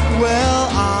 Well,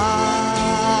 I'll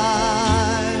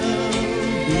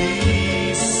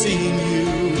be seeing you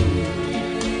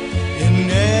in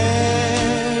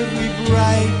every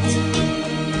bright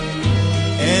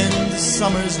and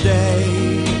summer's day,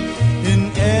 in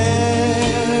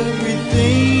everything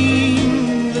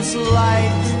that's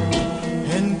light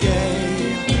and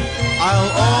gay.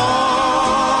 I'll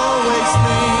always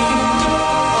think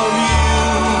of you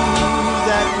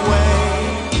that way.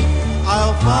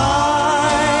 I'll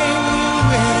find you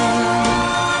in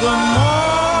the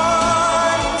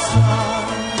morning sun,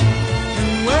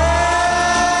 and when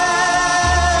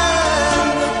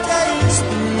the day is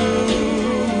through,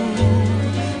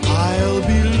 I'll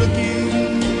be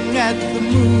looking at the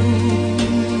moon.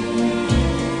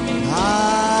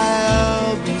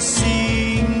 I'll be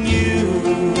seeing you.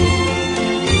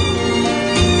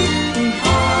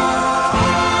 I'll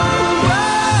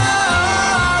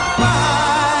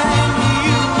find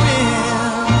you in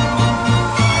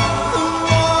the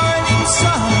morning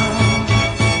sun,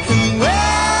 and when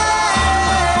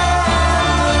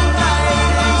the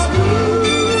night is through,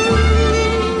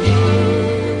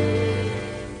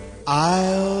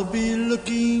 I'll be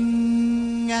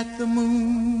looking at the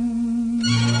moon,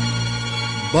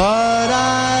 but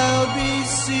I'll be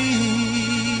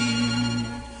seeing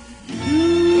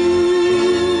you.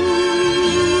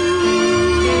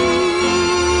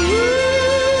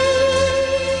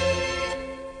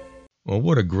 Well,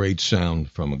 what a great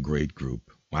sound from a great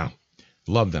group. Wow.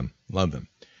 Love them. Love them.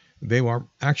 They are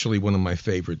actually one of my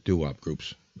favorite doo-wop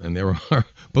groups. And there are,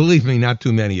 believe me, not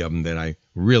too many of them that I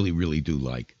really, really do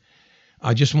like.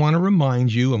 I just want to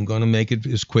remind you, I'm going to make it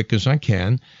as quick as I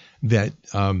can, that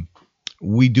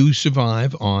we do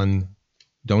survive on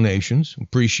donations.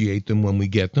 Appreciate them when we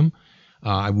get them.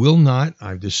 I will not.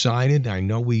 I've decided. I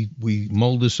know we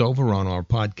mulled this over on our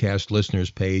podcast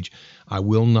listeners page. I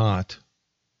will not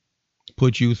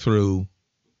put you through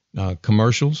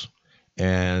commercials,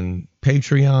 and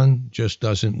Patreon just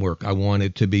doesn't work. I want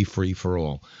it to be free for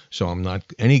all. So I'm not,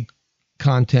 any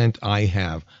content I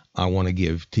have, I want to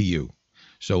give to you.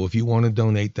 So if you want to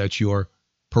donate, that's your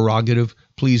prerogative.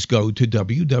 Please go to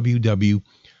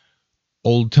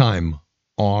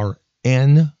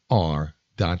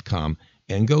www.oldtimernr.com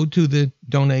and go to the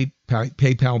donate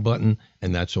PayPal button,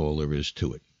 and that's all there is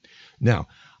to it. Now,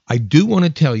 I do want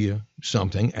to tell you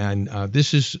something, and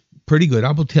this is pretty good.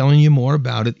 I'll be telling you more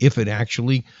about it if it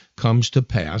actually comes to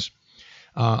pass.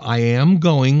 I am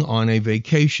going on a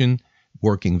vacation,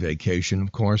 working vacation,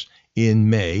 of course, in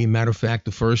May. Matter of fact,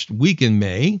 the first week in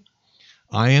May,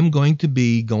 I am going to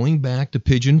be going back to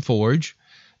Pigeon Forge,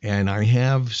 and I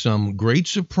have some great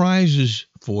surprises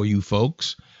for you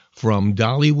folks from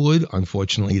Dollywood.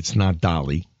 Unfortunately, it's not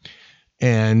Dolly.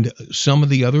 And some of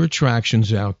the other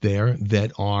attractions out there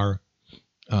that are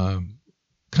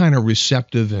kind of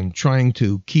receptive and trying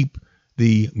to keep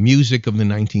the music of the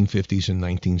 1950s and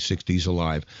 1960s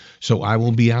alive. So I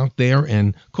will be out there.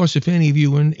 And, of course, if any of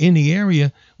you are in the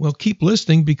area, well, keep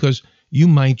listening, because you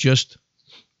might just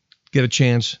get a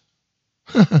chance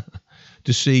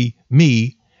to see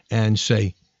me and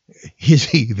say, is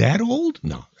he that old?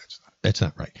 No, that's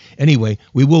not right. Anyway,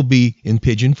 we will be in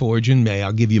Pigeon Forge in May.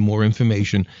 I'll give you more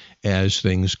information as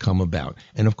things come about.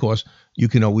 And, of course, you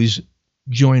can always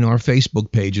join our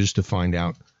Facebook pages to find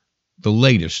out the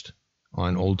latest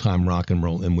on old time rock and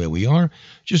roll and where we are.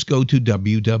 Just go to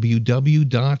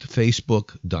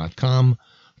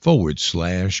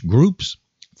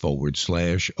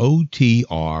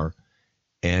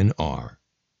www.facebook.com/groups/OTRNR.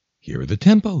 Here are the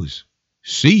tempos.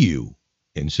 See you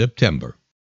in September.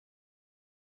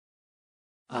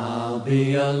 I'll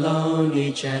be alone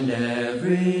each and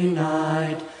every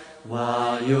night.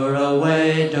 While you're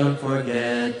away, don't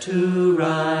forget to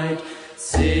write.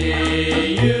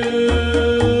 See you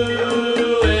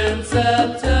in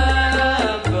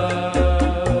September.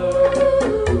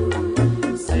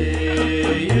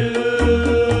 See you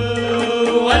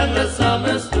when the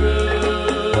summer's through.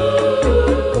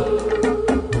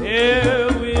 Here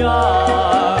we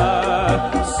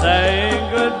are,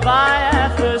 saying goodbye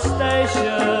at the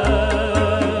station.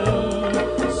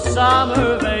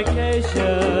 Summer vacation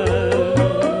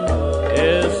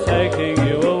is taking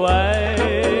you away.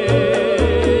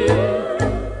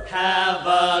 Have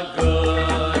a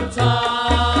good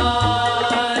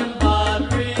time,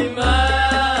 but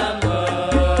remember,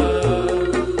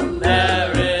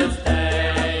 there is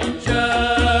danger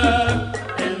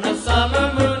in the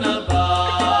summer moon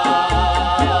above.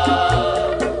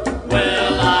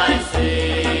 Will I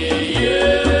see you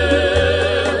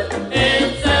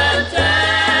in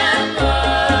September,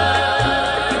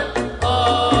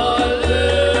 or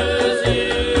lose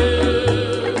you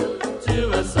to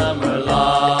a summer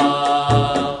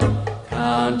love?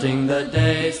 Counting the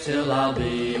days till I'll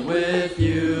be with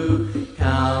you,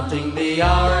 counting the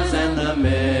hours and the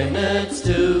minutes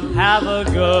too. Have a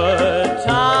good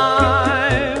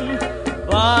time,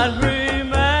 but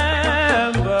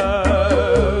remember,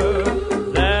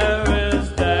 there is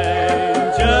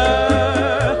danger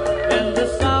in the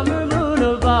summer moon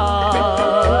above.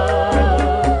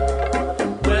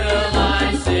 Will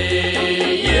I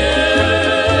see you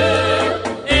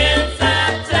in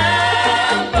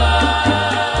September,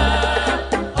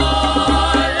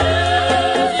 or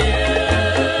lose you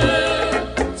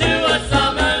to a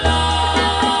summer love?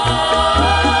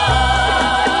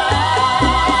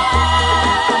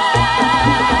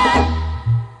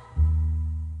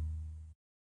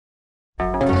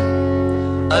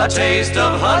 A taste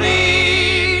of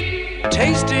honey,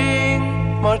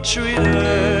 tasting much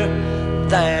sweeter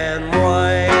than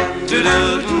wine.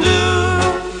 Do-do-do-do,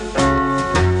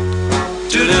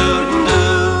 do-do-do-do.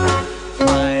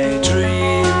 I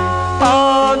dream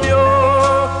of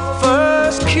your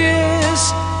first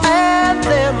kiss, and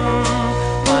then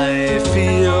I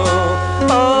feel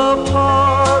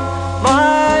upon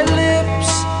my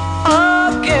lips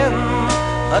again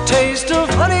a taste of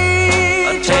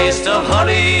honey, a taste of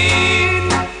honey,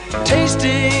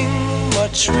 tasting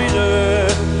much sweeter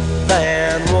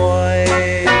than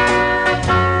wine.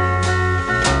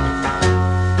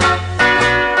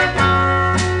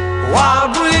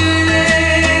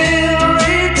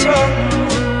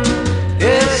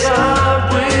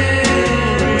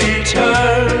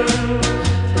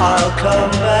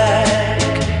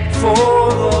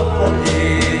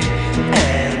 honey,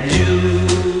 and you.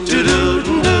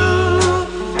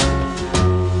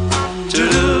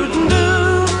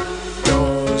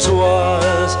 Yours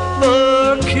was the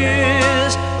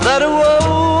kiss that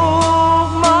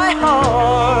awoke my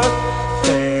heart.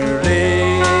 There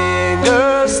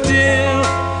lingers still,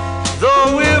 though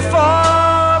we're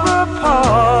far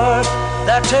apart,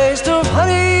 that taste of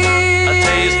honey, a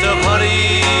taste of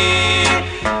honey,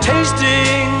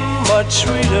 tasting much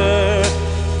sweeter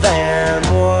than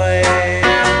wine.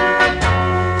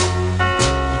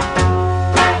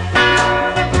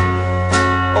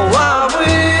 Oh, I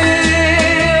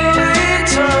will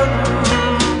return,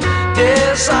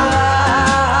 yes, I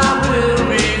will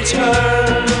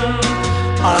return.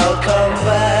 I'll come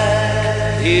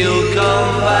back, he'll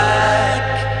come back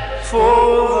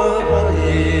for the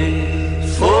honey,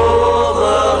 for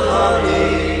the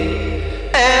honey,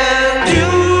 and you.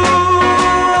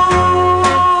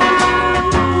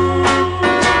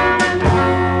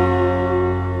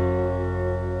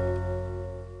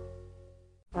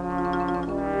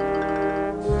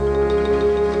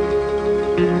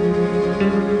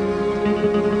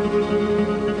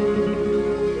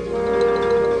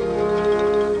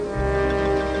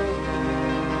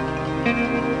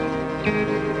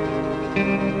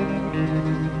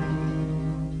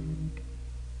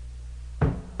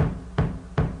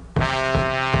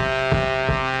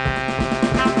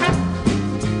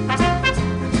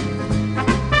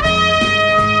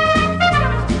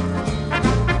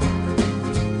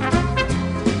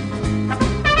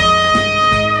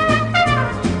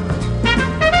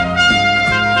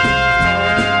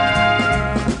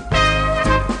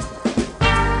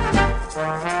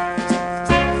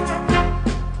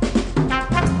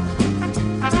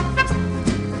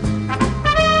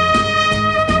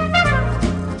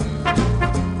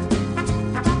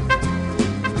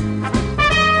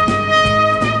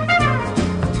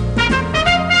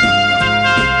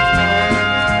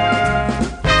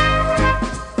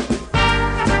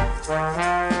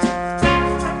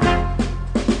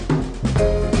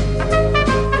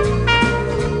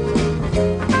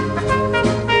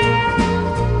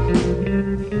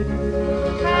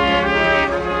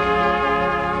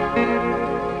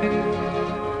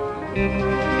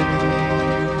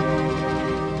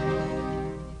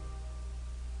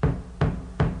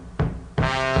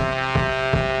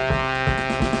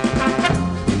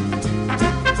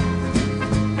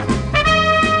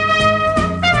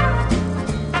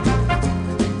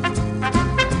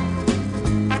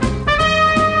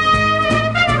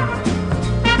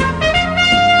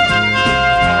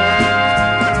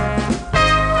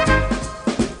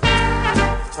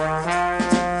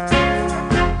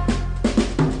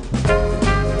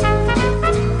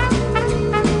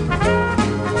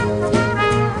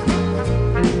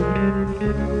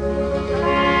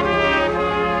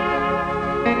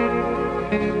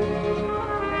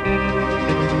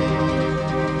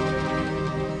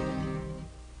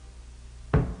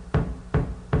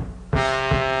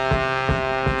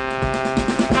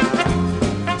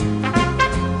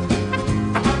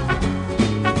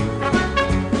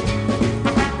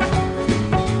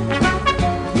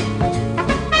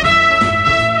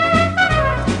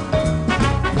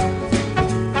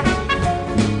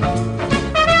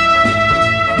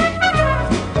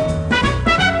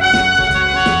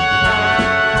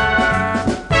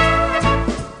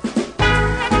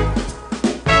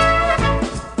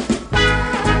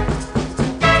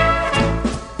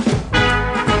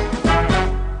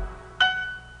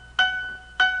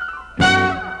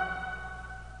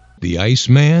 The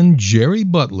Iceman, Jerry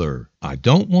Butler. I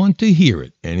don't want to hear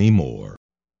it anymore.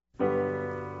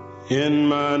 In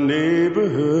my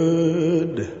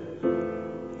neighborhood,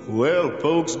 well,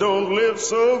 folks don't live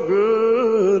so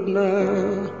good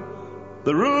now.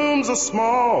 The rooms are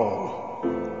small,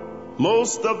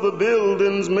 most of the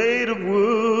buildings made of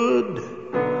wood.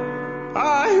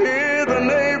 I hear the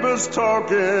neighbors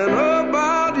talking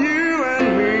about you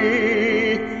and me.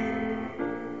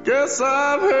 Guess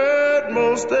I've heard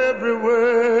most every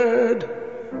word,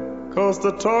 'cause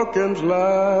the talking's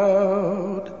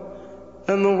loud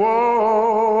and the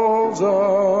walls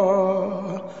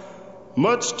are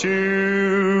much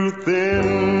too thin.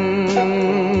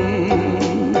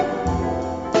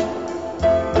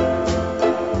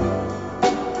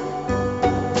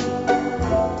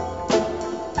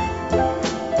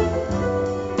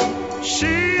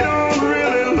 She don't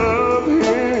really love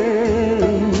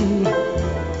him.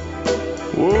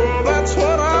 Oh, that's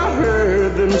what I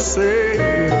heard them say.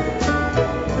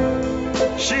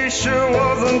 She sure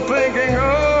wasn't thinking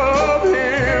of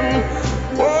him.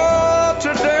 Oh,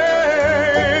 today,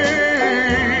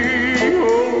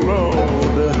 oh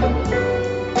Lord.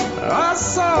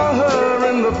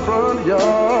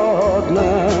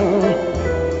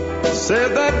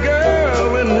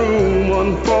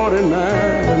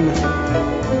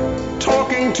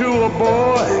 to a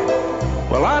boy.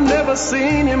 Well, I never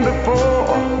seen him before.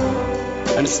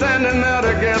 And standing there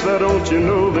together, don't you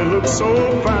know they look so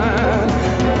fine?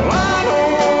 Well, I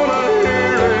don't wanna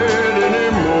hear it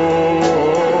anymore.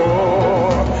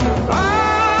 I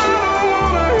don't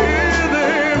wanna hear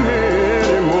them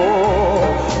anymore.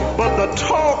 But the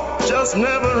talk just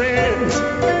never ends.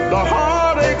 The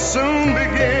heartache soon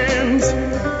begins.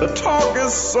 The talk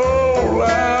is so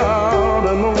loud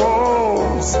and the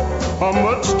walls are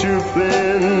much too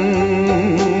thin.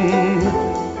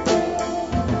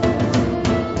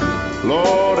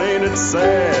 Lord, ain't it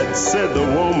sad, said the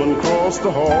woman across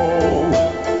the hall,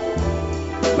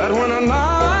 that when a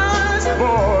nice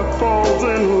boy falls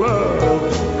in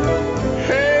love,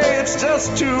 hey, it's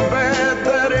just too bad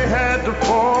that he had to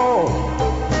fall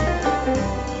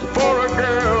for a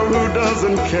girl who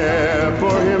doesn't care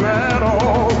for him at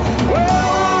all. Well,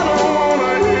 I don't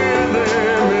wanna hear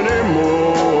them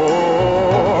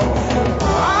anymore. I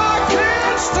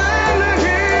can't stand to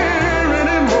hear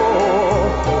anymore.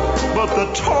 But the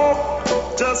talk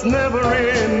just never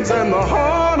ends, and the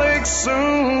heartache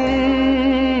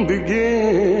soon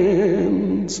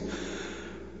begins.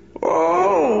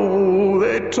 Oh,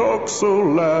 they talk so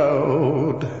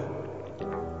loud,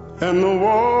 and the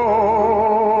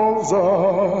walls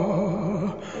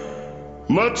are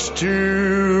much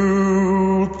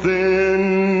too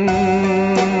thin.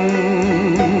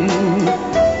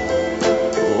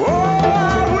 Oh, I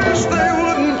wish they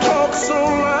wouldn't talk so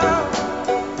loud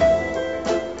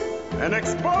and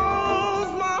expose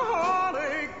my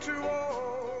heartache to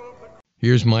all of the...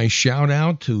 Here's my shout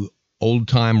out to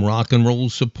old-time rock and roll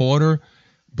supporter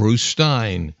Bruce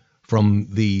Stein from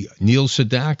the Neil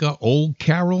Sedaka Old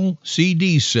Carol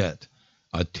CD set,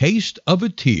 A Taste of a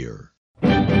Tear. The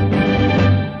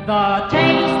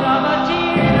taste of a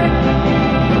tear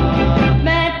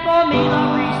meant for me to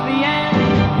reach the end.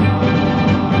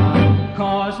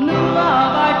 'Cause new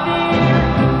love I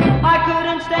fear I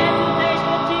couldn't stand to taste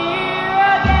a tear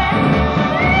again.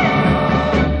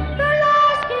 The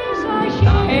last kiss I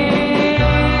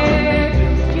shared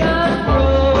just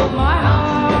broke my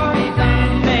heart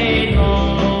and made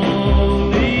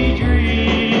lonely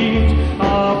dreams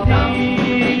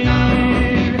appear.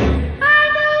 I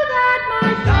knew that my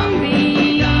baby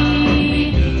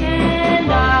and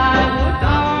I would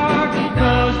part,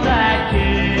 'cause that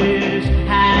kiss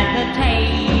had the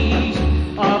taste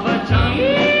of a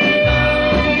tear.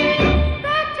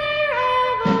 That tear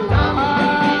had the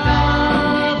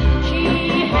love she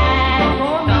had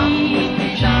for me.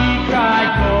 She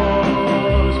cried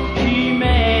 'cause she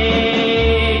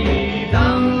made me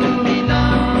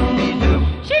blue.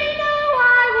 She knew I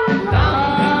would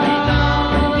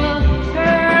love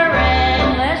her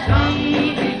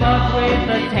endlessly, but with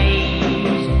the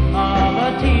taste of a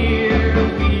tear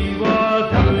we were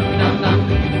through.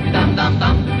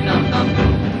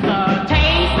 The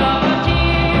taste of a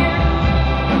tear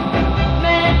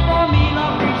meant for me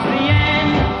love reached the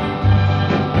end.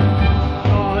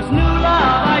 'Cause new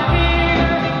love I fear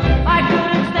I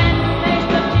couldn't stand to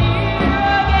taste a tear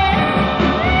again.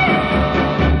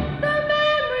 The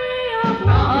memory of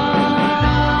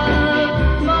love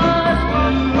must do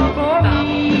for me.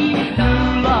 New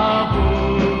love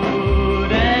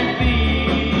wouldn't be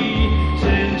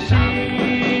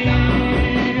sincere.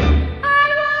 I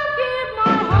won't give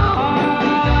my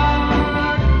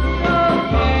heart so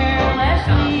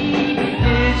carelessly.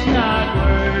 It's not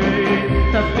worth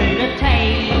the bitter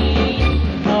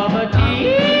taste of a tear.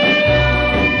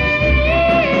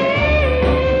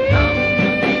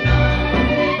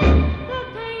 The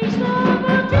taste of a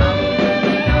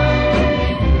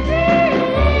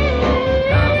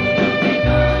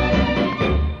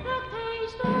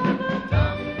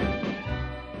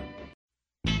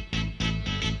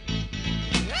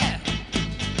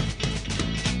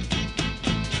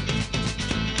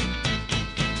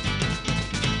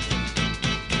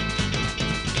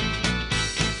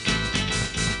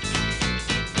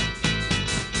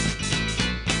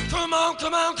Come on,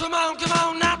 come on, come on, come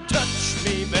on, now touch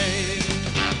me, babe.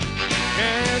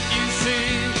 Can't you see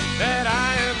that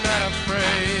I am not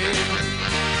afraid?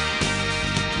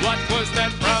 What was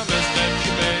that promise that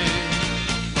you made?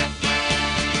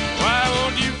 Why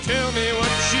won't you tell me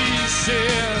what she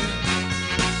said?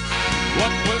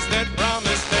 What was that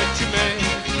promise that you made?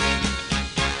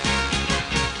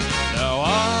 Now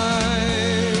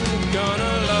I'm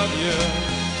gonna love you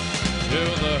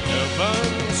till the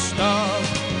heavens stop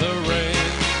the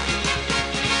rain.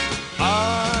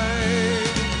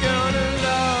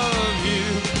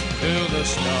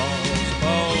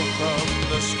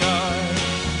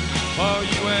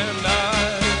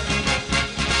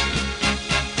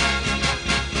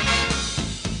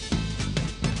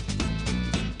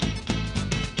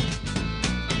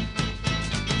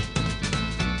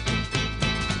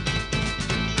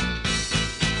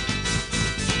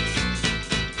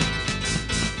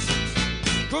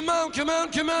 come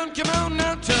on, come on, come on,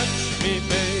 now touch me,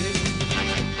 babe.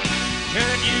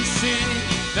 Can't you see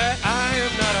that I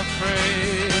am not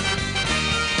afraid?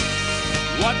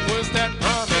 What was that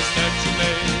promise that you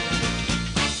made?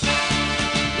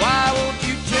 Why won't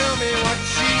you tell me what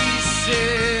she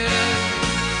said?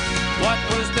 What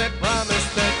was that promise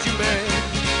that you made?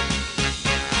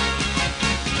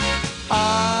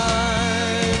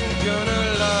 I'm gonna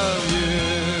love you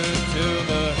till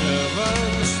the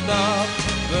heavens stop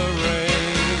the rain.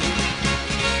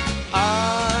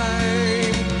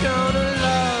 I'm gonna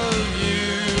love you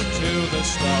till the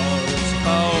stars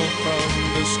fall from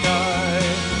the sky.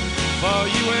 For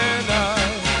you and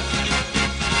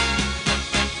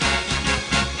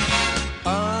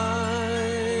I'm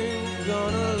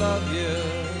gonna love you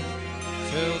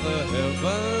till the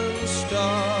heavens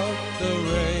stop the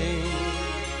rain.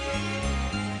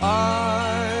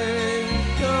 I'm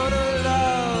gonna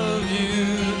love you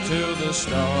till the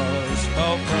stars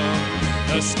fall from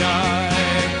the sky.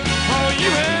 For you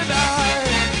and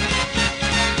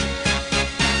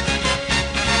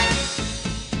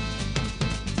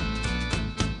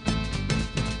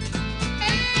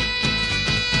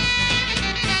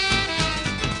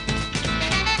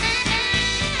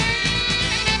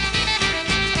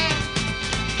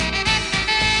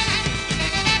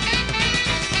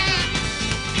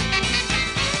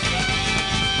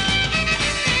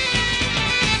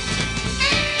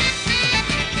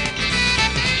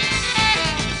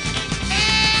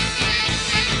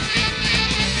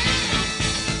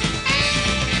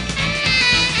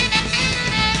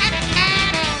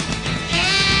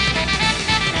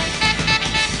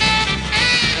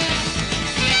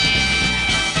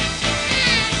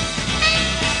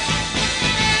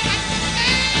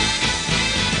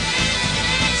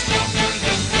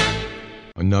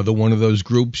Another one of those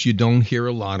groups you don't hear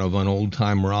a lot of on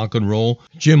old-time rock and roll.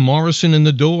 Jim Morrison and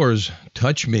the Doors,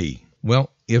 Touch Me.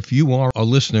 Well, if you are a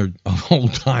listener of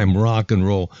old-time rock and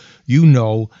roll, you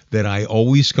know that I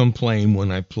always complain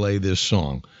when I play this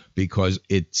song because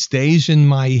it stays in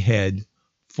my head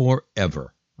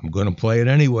forever. I'm going to play it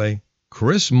anyway.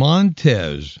 Chris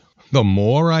Montez, The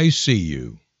More I See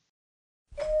You.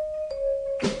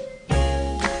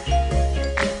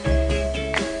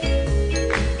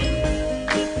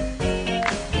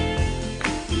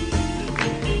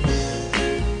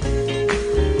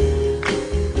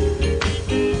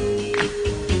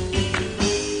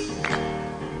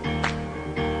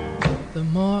 The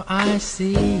more I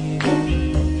see you,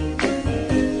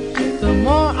 the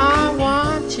more I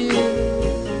want you.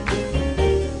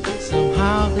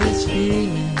 Somehow this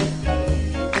feeling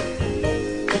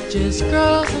just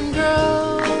grows and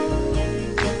grows.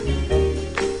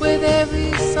 With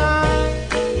every sigh,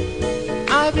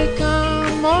 I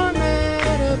become more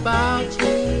mad about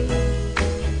you,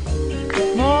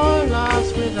 more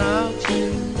lost without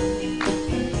you.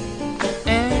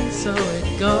 And so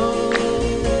it goes.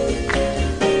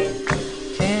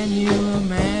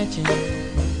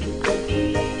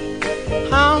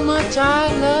 How much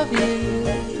I love you,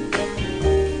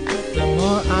 the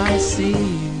more I see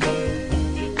you.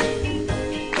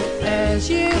 As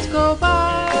years go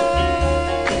by,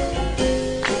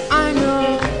 I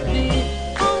know the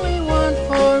only one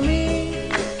for me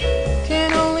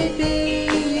can only be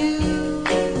you.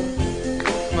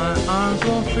 My arms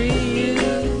won't free you,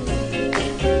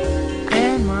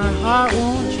 and my heart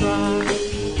won't try.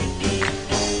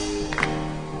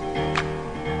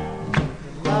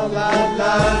 La la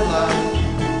la la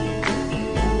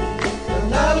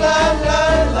la la la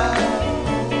la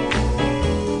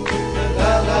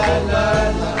la la la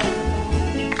la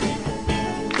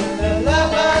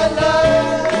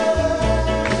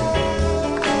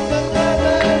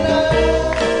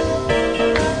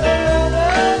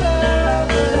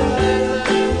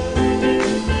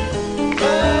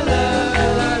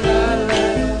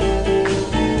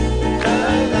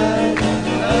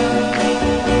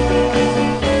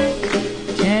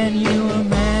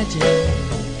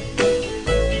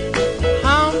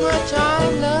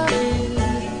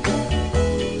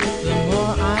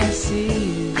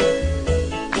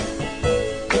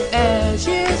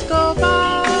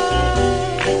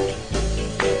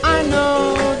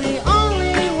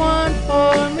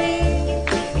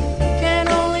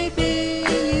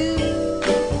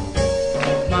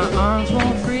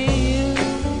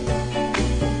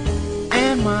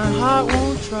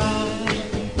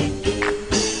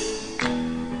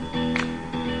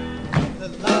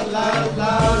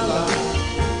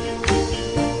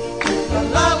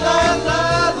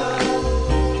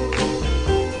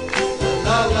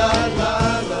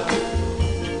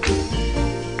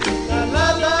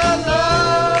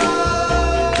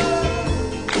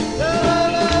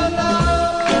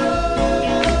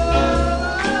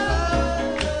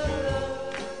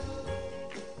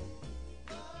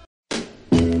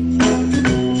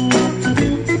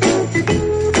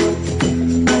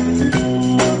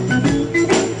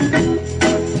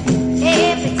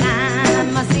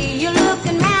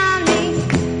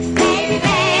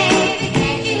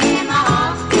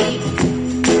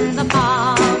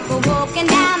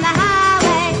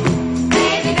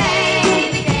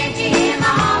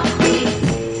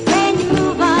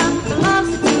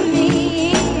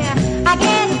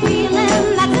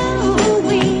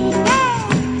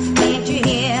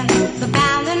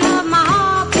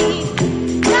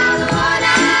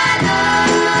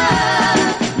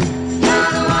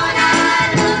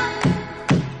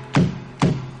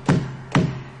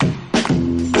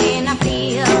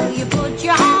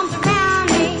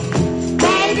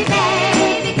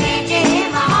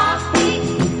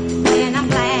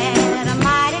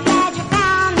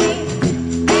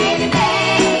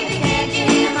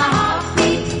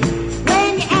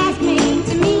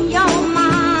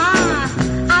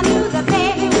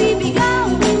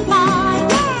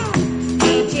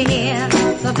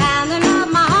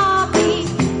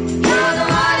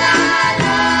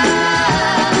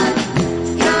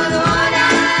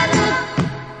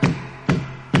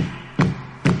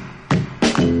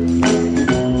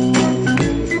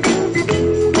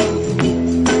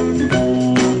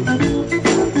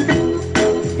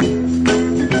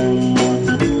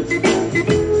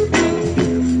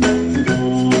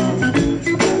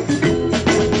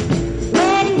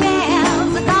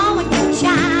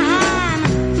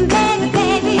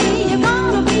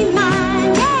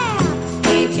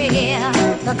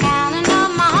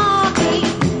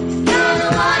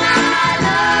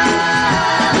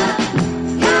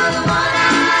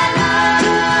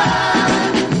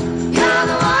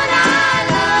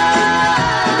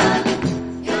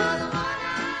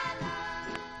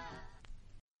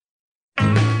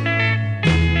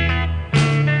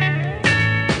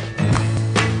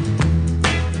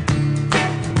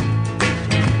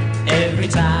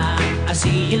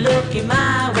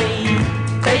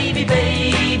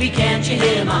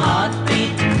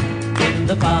in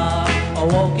the park or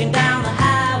walking down the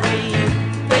highway.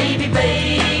 Baby,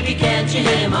 baby, can't you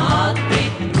hear my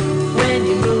heartbeat? When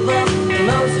you move up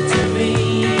closer to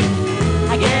me,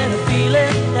 I get a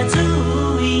feeling that's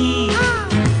ooey.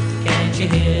 Can't you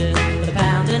hear the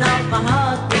pounding of my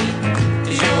heartbeat?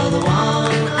 'Cause you're the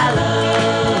one I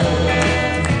love.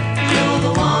 You're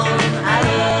the one I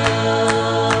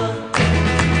love.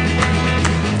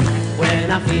 When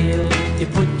I feel you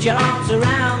put your arms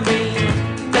around me,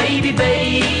 baby,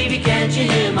 baby, can't you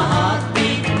hear my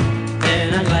heartbeat? Then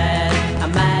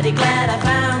I'm mighty glad I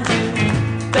found you.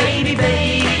 Baby,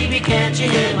 baby, can't you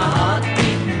hear my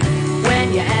heartbeat? When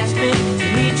you asked me to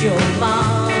meet your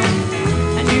mom,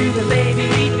 I knew that baby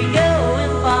we'd be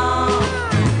going far.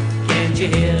 Can't you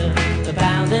hear the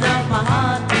pounding of my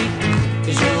heartbeat?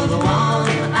 'Cause you're the one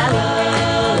I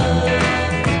love.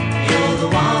 You're the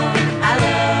one I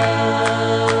love.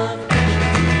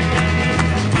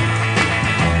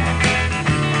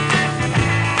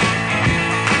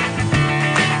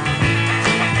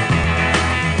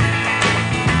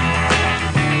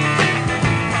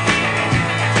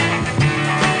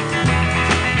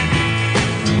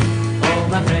 All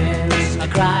my friends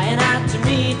are crying out to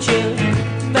meet you.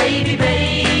 Baby,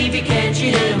 baby, can't you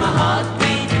hear my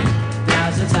heartbeat?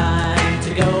 Now's the time to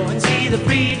go and see the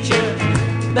preacher.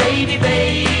 Baby,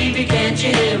 baby, can't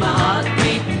you hear my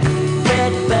heartbeat?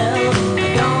 Red bells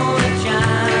are gonna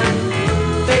chime.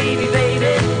 Baby,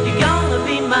 baby, you're gonna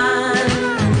be mine.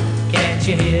 Can't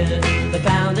you hear the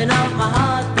pounding of my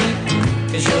heartbeat?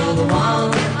 'Cause you're the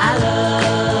one I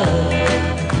love.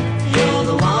 You're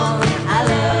the one I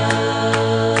love.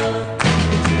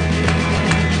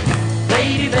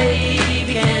 Baby,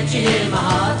 baby, can't you hear my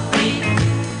heartbeat?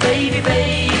 Baby,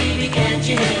 baby, can't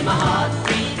you hear my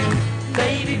heartbeat?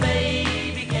 Baby,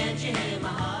 baby, can't you hear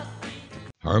my heartbeat?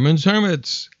 Herman's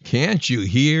Hermits, Can't You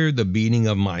Hear the Beating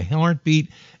of My Heartbeat?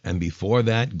 And before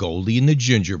that, Goldie and the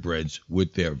Gingerbreads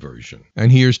with their version.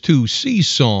 And here's two sea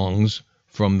songs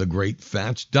from the great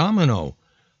Fats Domino,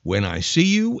 When I See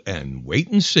You and Wait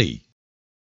and See.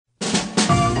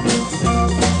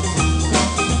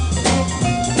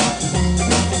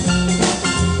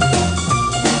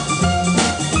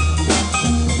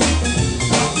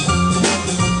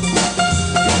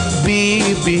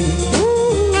 Baby,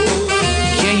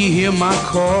 can you hear my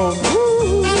call?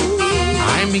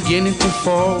 I'm beginning to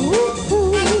fall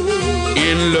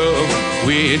in love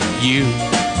with you.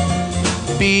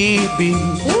 Baby,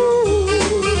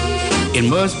 it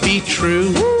must be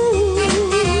true,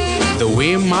 the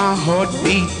way my heart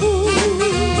beats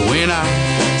when I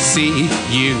see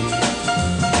you.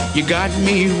 You got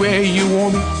me where you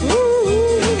want me,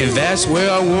 and that's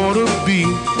where I want to be.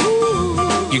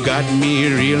 You got me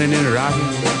reeling and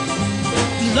rocking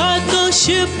like a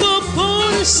ship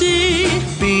upon the sea.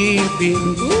 Baby,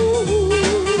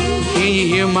 can you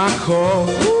hear my call?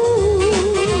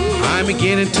 I'm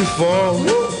beginning to fall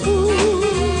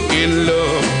in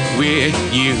love with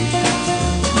you.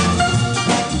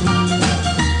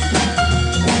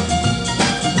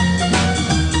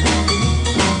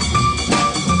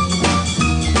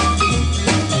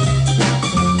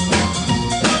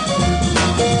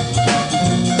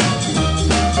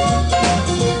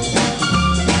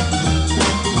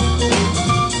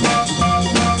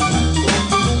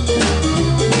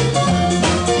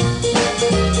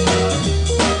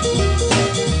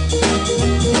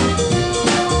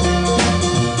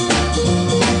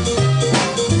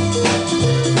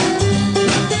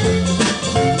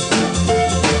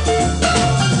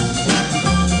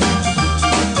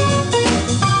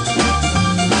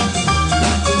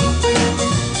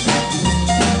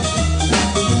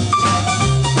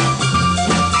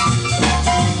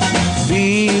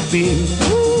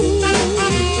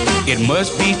 It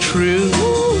must be true,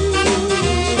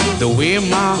 the way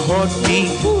my heart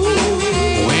beats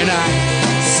when I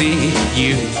see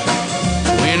you,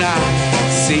 when I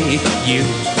see you,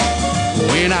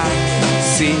 when I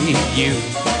see you,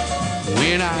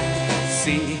 when I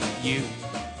see you.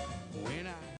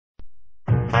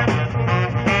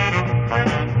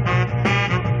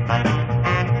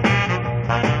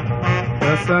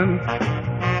 The sun's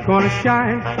gonna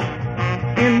shine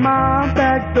in my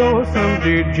back door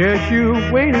someday. Just you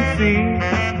wait and see.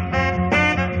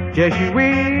 Just you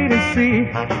wait and see.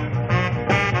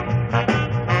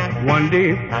 One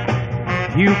day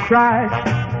you cried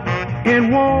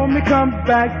and want me come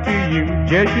back to you.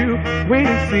 Just you wait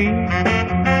and see.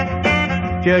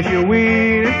 Just you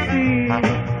wait and see.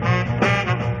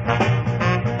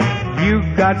 You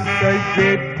got such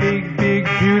big, big,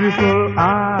 beautiful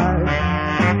eyes.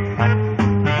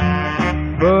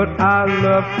 But I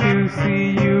love to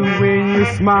see you when you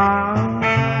smile.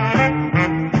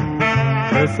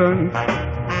 The sun's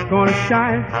gonna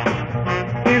shine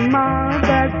in my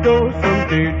back door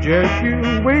someday. Just you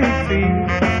wait and see.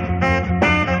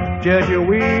 Just you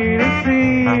wait and see.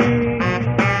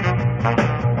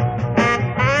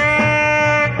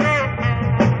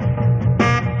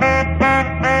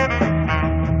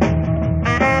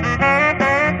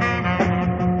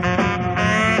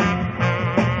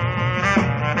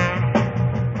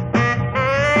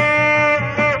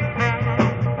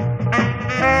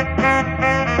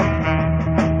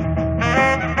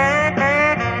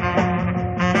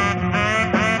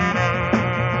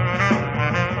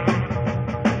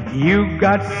 You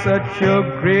got such a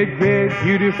great, great,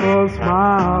 beautiful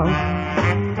smile.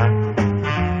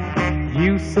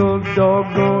 You so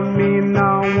doggone mean,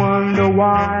 I wonder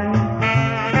why.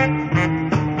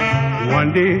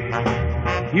 One day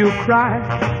you cry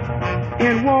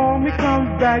and warm it comes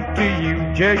back to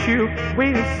you. Just you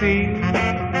wait and see.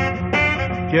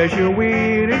 Just you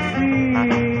wait and see.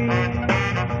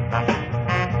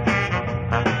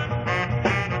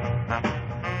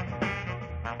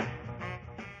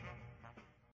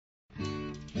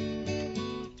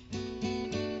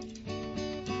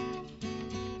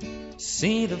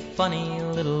 See the funny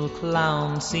little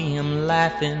clown, see him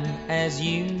laughing as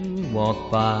you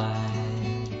walk by.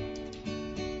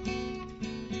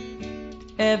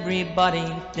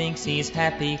 Everybody thinks he's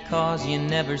happy 'cause you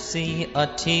never see a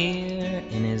tear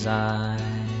in his eye.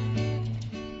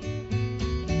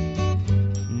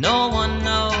 No one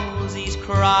knows he's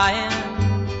crying,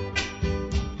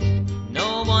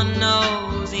 no one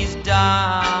knows he's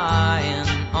dying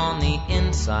on the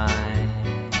inside.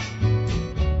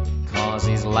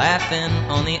 He's laughing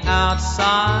on the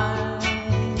outside.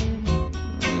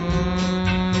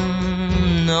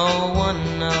 No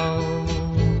one knows.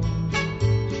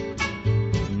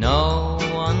 No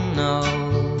one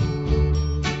knows.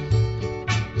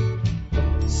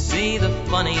 See the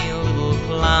funny little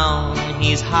clown,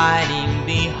 he's hiding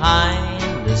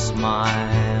behind a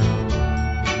smile.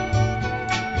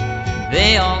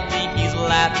 They all think he's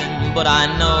laughing, but I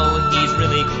know he's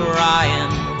really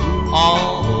crying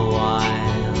all the while.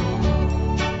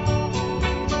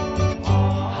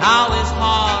 How his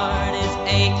heart is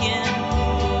aching,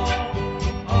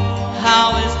 how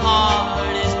his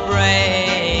heart is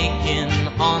breaking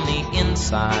on the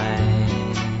inside,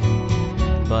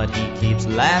 but he keeps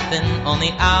laughing on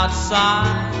the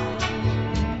outside.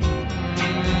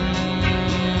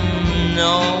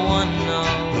 No one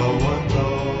knows. No one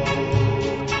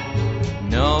knows.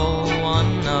 No one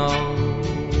knows.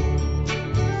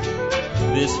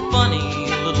 This funny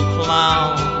little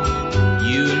clown,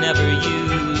 you never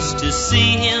used to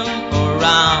see him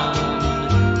around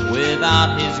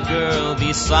without his girl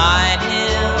beside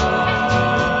him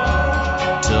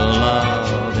to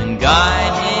love and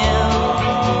guide him,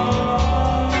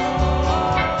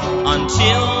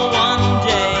 until one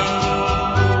day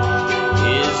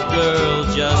his girl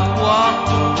just walked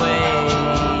away,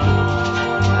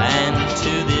 and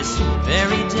to this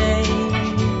very day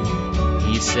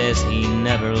he says he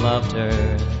never loved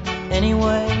her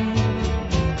anyway.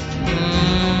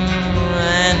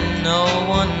 And no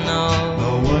one knows.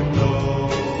 No one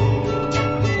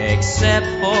knows. Except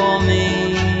for me.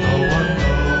 No one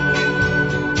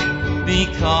knows.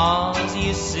 Because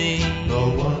you see, no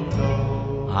one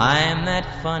knows. I'm that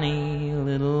funny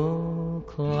little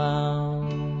clown.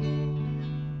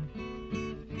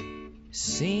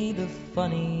 See the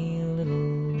funny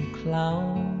little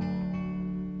clown.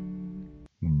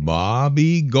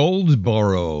 Bobby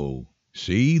Goldsboro.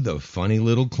 See the funny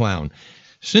little clown.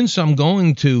 Since I'm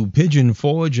going to Pigeon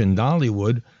Forge and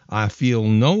Dollywood, I feel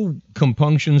no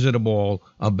compunctions at all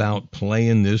about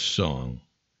playing this song.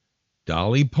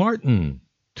 Dolly Parton,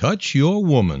 Touch Your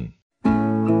Woman.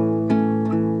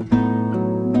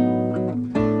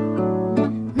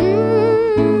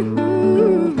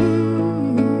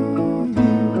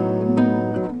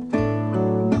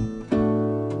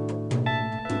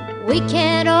 We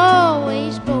can't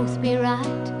always both be right.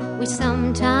 We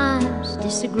sometimes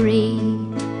disagree.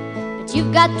 But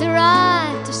you've got the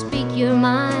right to speak your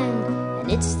mind,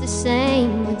 and it's the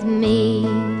same with me.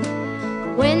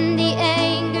 When the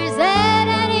anger's at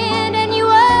an end and you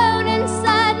won't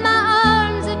inside my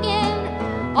arms again,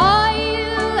 all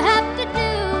you have to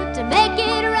do to make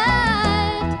it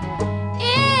right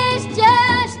is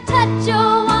just touch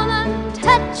your woman,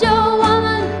 touch your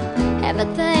woman.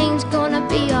 Everything's gonna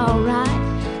be alright.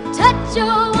 Touch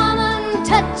your woman,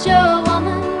 touch your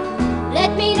woman.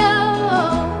 Let me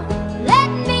know, let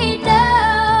me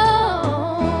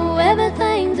know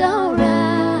everything's alright.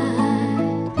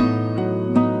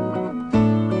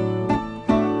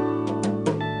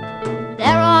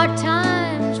 There are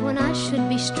times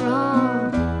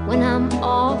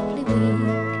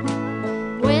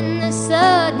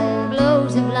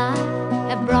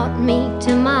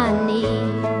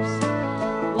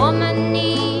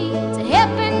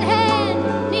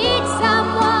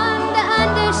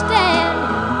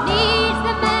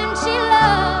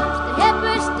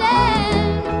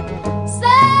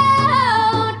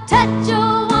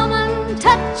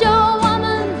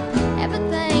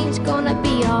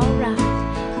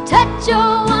touch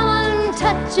your woman,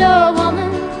 touch your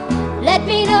woman. Let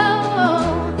me know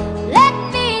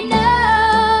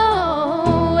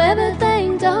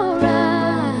everything's alright.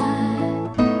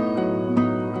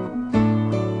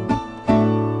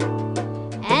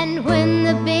 And when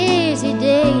the busy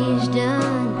day is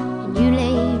done and you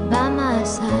lay by my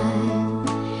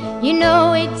side, you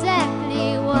know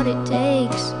exactly what it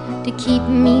takes to keep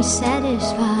me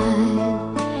satisfied.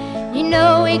 You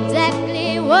know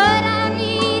exactly what I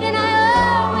need, and I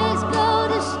always go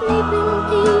to sleep in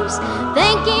peace,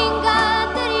 thanking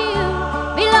God that you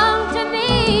belong to me.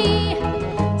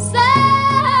 So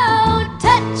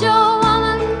touch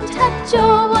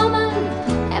your woman,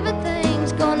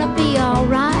 everything's gonna be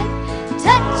alright.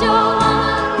 Touch your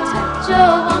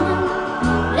woman,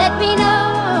 let me know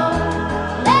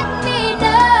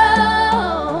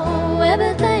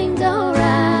everything's alright.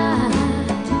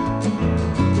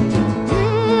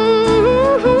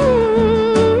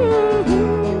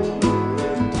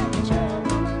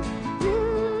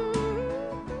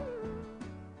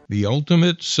 The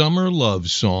ultimate summer love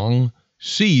song,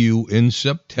 See You in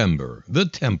September, the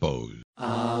Tempos.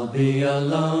 I'll be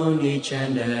alone each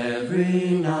and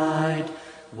every night.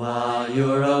 While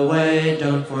you're away,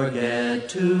 don't forget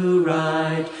to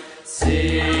write.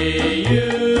 See you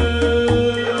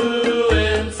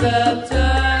in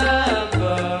September.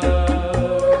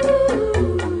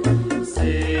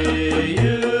 See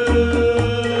you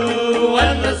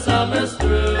when the summer's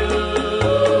through.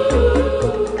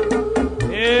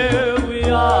 Here we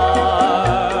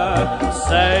are,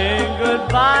 saying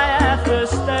goodbye at the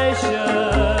station.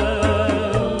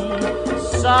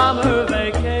 Summer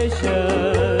vacation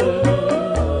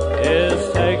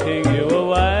is taking you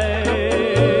away.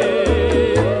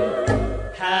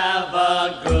 Have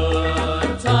a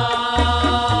good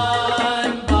time,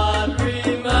 but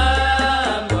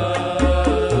remember,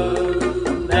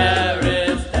 there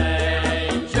is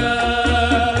danger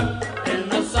in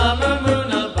the summer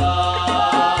moon above.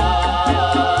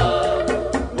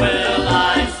 Will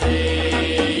I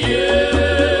see you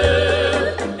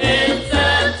in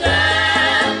September,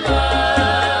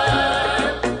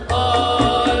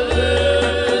 or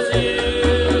lose you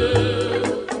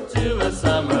to a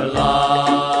summer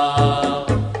love?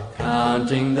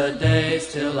 Counting the days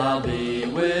till I'll be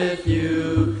with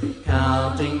you,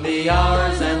 counting the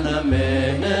hours and the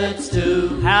minutes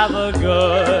too. Have a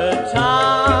good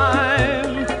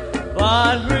time,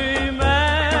 but remember,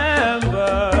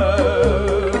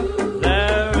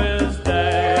 there is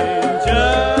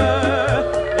danger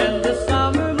in the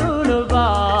summer moon above.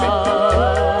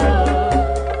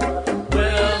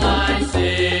 Will I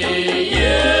see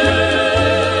you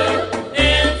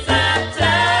in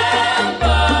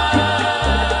September,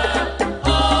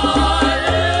 or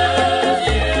lose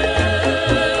you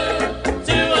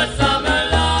to a summer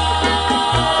love?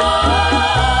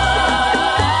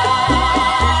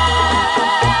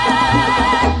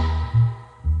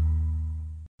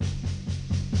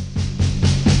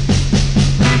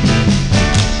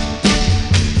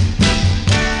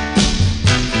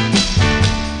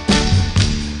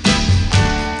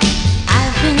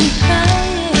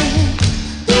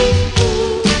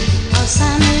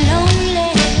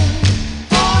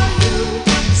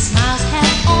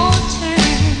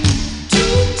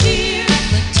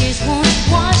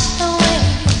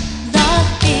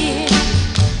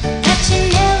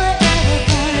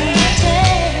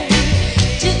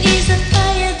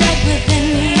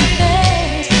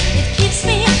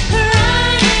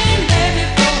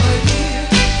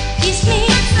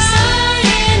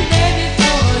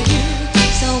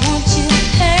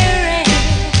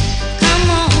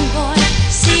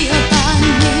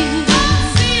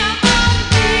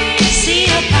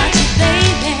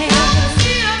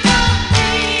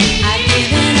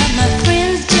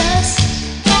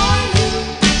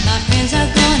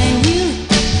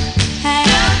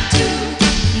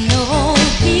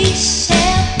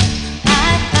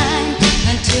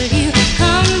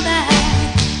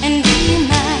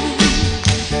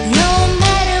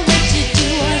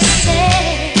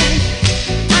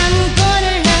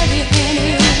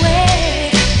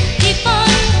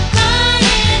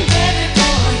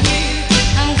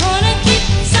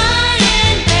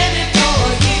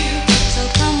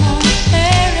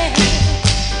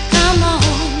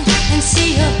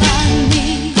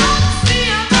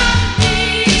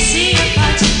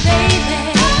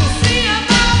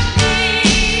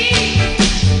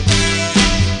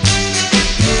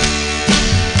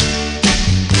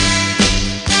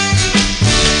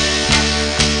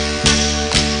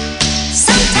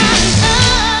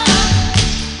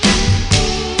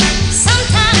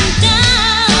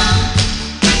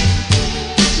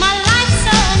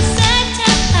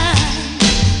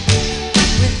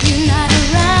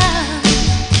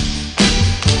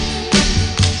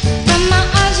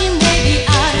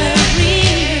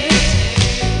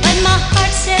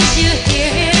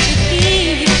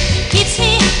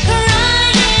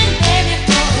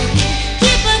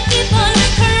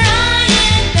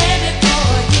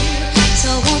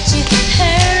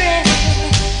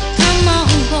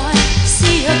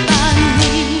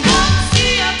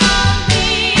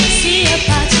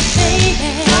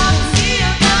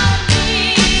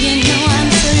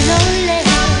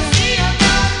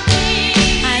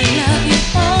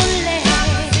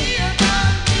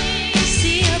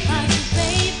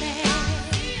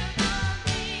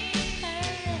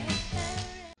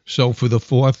 So for the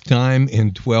fourth time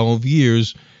in 12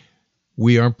 years,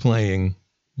 we are playing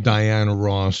Diana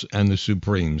Ross and the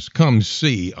Supremes. Come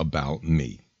see about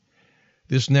me.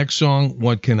 This next song,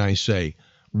 what can I say?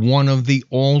 One of the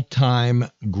all-time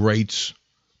greats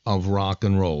of rock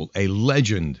and roll, a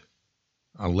legend,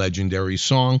 a legendary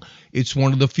song. It's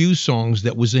one of the few songs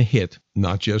that was a hit,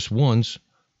 not just once,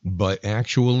 but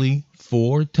actually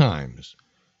 4 times.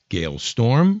 Gail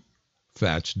Storm,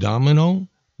 Fats Domino,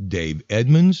 Dave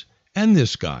Edmunds, and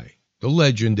this guy, the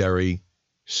legendary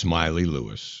Smiley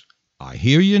Lewis. I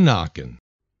hear you knocking.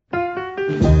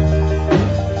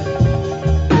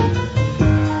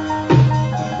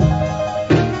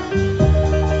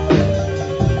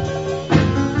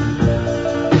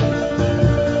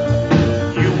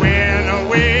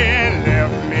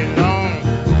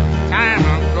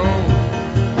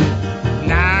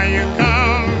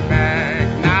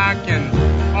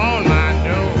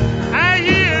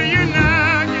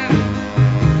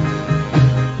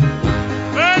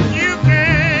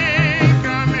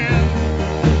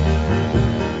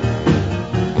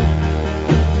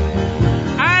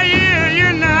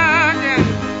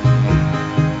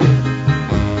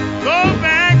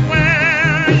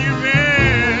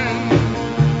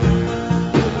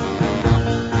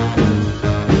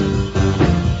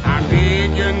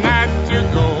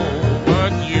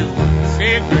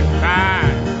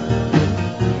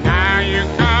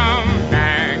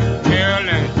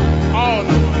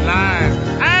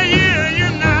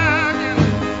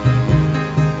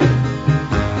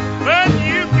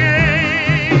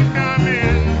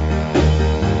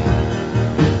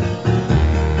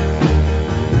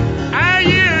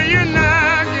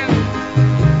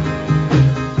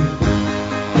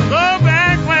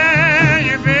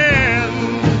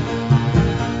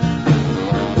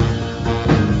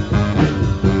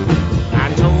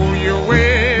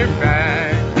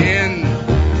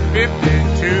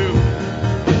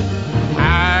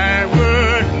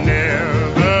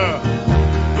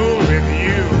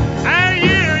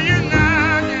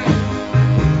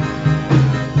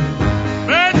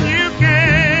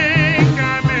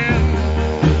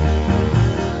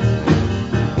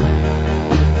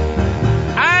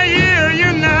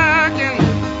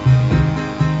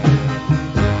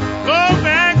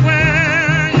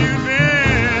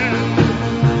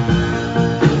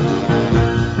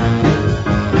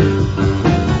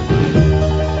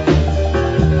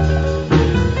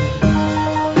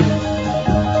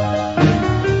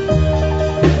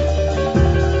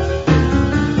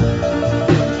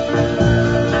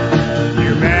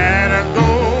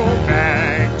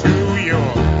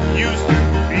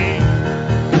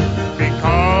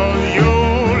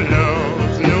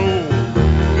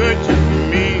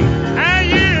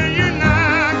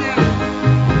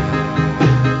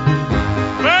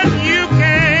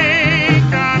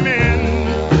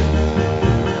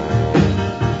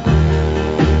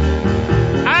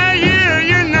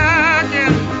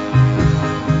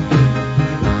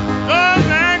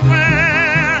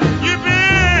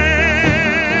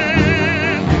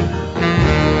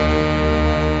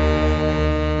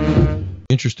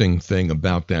 Interesting thing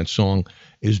about that song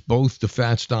is both the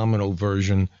Fats Domino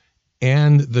version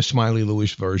and the Smiley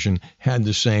Lewis version had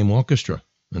the same orchestra,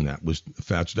 and that was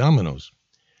Fats Domino's.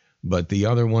 But the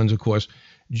other ones, of course,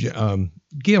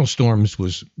 Gail Storm's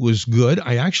was good.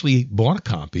 I actually bought a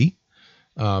copy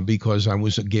because I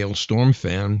was a Gail Storm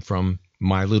fan from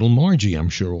My Little Margie. I'm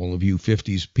sure all of you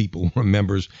 50s people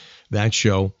remembers that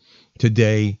show.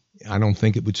 Today, I don't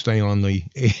think it would stay on the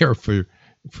air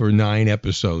for 9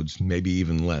 episodes, maybe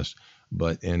even less.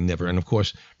 And of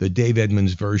course, the Dave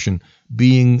Edmunds version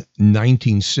being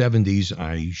 1970s,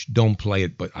 I don't play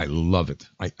it, but I love it.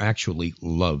 I actually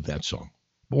love that song.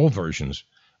 All versions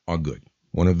are good.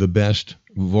 One of the best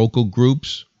vocal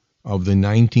groups of the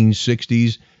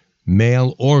 1960s,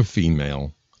 male or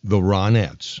female, the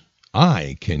Ronettes.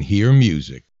 I Can Hear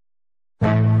Music.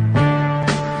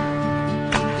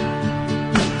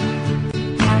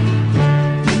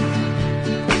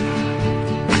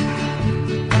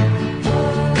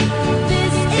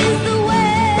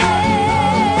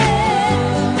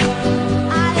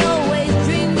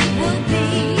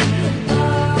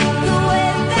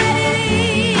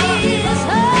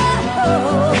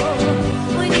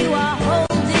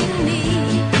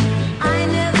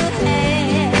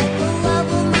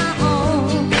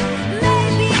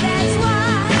 Maybe that's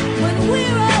why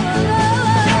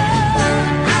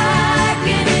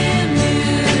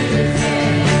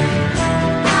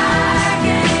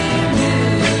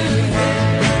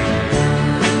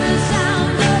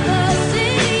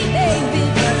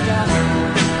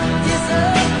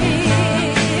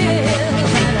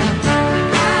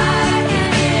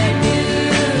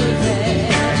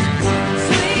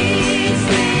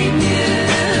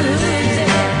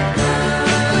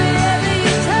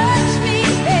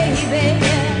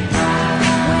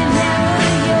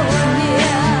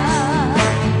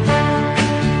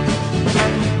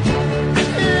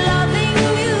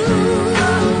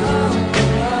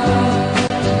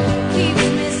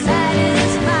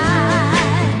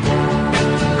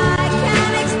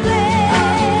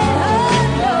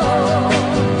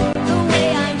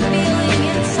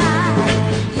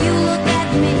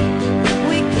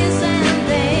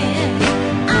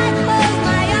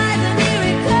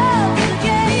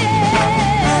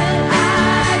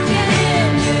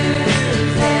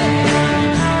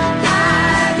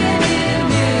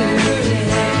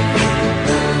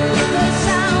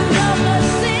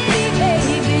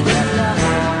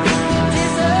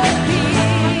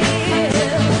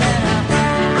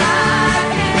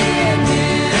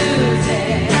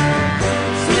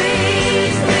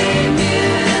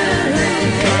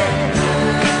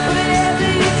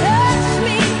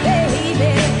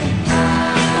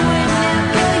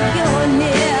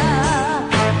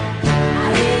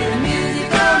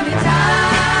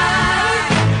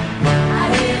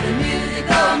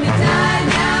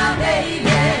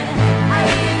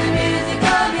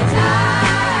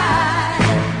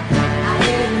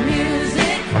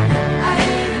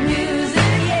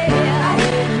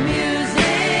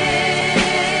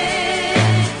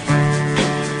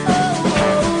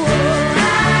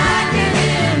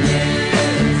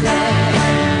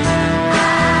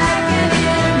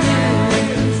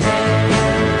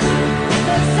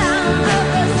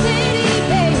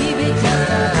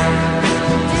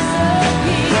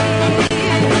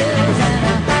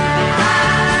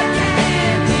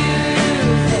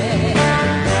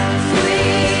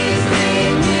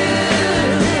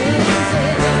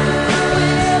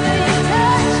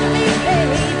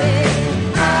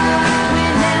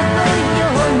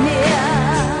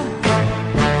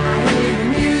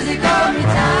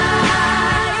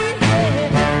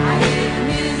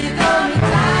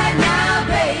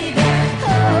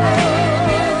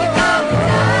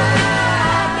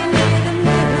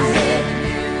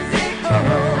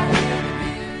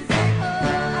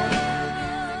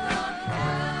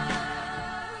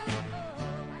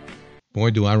Boy,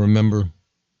 do I remember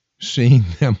seeing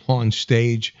them on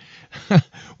stage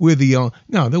with the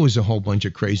no, there was a whole bunch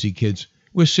of crazy kids.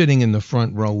 We're sitting in the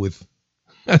front row with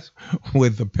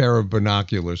with a pair of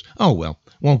binoculars. Oh well,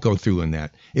 won't go through in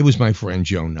that. It was my friend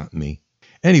Joe, not me.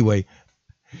 Anyway,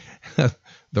 the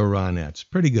Ronettes,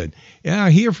 pretty good. Yeah,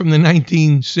 here from the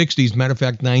 1960s, matter of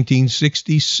fact,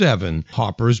 1967,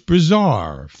 Harper's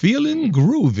Bazaar, Feeling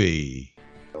Groovy.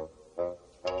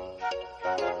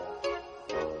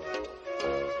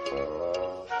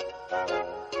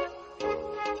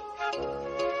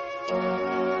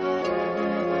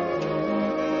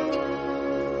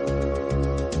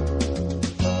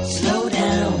 Slow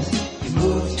down, you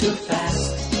move too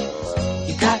fast.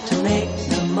 You got to make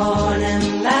the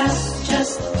morning last.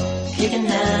 Just kicking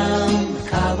down the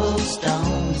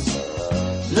cobblestones,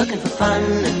 looking for fun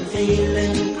and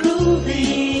feeling groovy.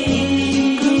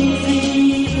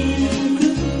 Feeling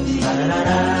groovy.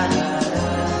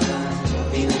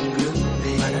 Feeling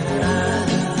groovy.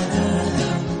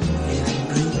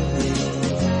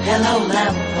 Hello,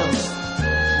 lamppost,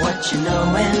 what you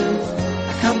knowin'?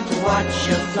 Come to watch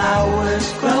your flowers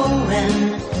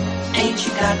growing. Ain't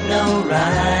you got no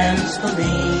rhymes for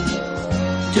me?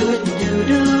 Do it and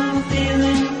do,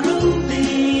 feeling groovy.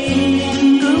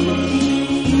 Feeling groovy.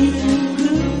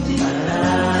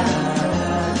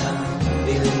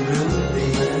 Feeling groovy.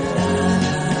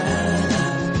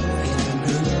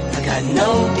 I got no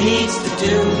deeds to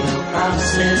do, no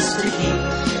promises to keep.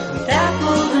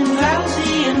 Dappled and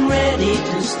drowsy and ready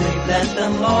to sleep. Let the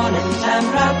morning time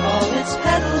drop all its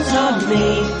petals on me.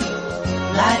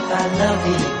 Life, I love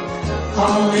you,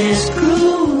 all is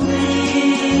groovy.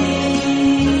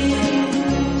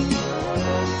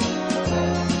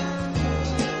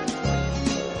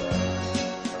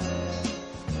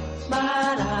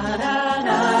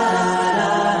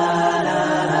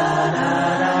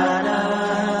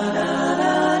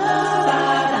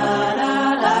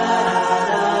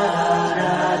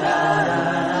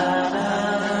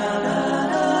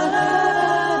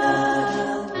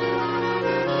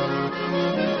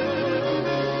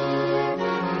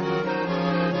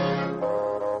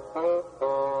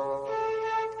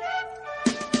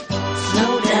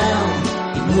 Slow down,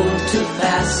 you move too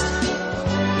fast.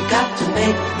 You got to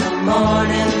make the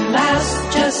morning last.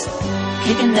 Just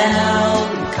kicking down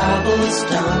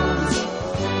cobblestones,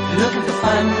 looking for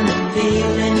fun and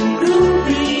feeling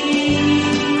groovy.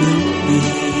 Groovy.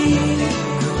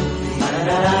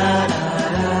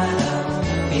 Ba-da-da-da-da-da.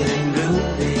 Feeling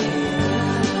groovy.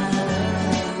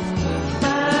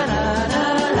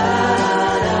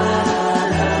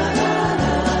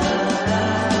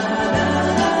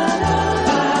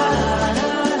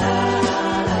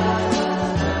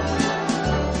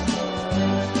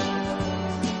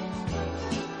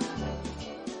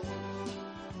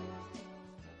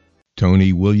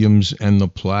 Tony Williams and the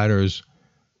Platters,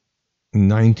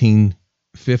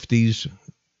 1950s,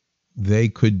 they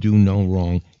could do no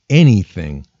wrong.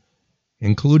 Anything,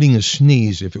 including a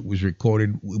sneeze, if it was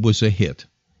recorded, was a hit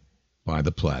by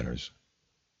the Platters.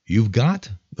 You've got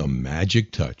the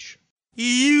magic touch.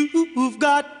 You've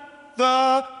got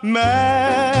the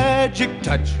magic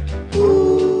touch.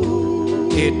 Ooh.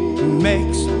 It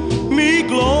makes me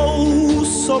glow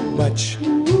so much.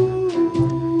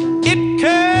 It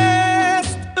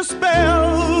casts a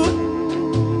spell.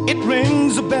 It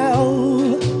rings a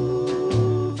bell.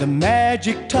 The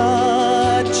magic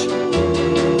touch.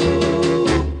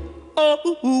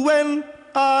 Oh, when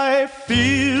I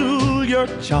feel your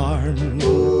charm,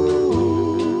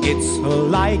 it's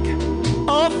like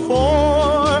a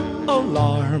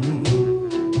four-alarm.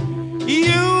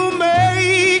 You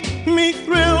make me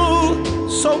thrill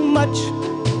so much.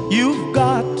 You've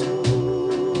got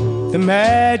the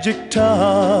magic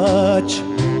touch.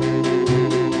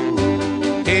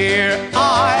 Here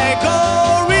I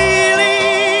go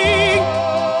reeling.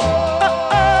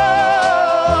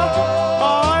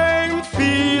 I'm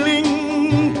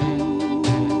feeling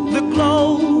the glow.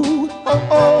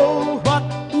 But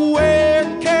where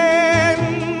can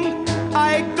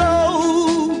I go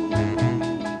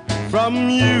from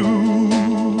you?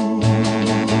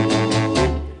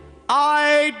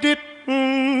 I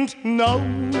didn't know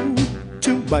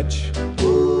too much.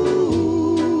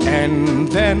 And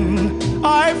then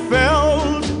I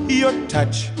felt your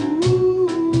touch.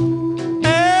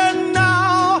 And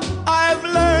now I've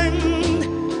learned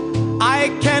I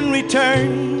can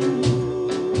return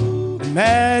the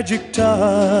magic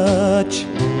touch.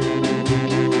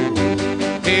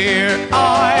 Here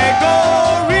I go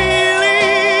reeling.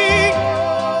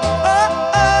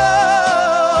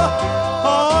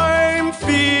 I'm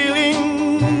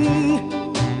feeling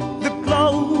the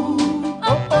glow.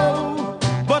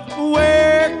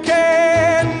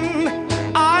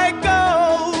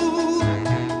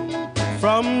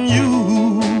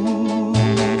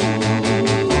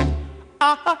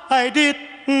 I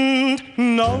didn't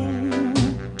know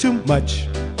too much.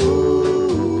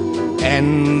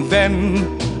 And then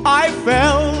I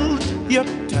felt your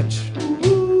touch.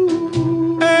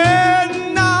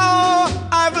 And now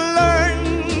I've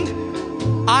learned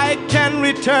I can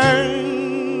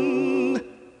return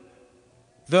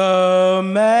the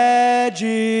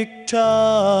magic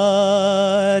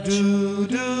touch. Do,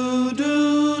 do,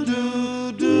 do,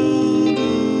 do, do, do,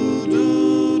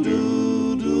 do.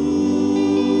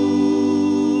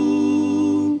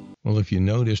 Well, if you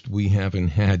noticed, we haven't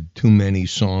had too many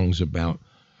songs about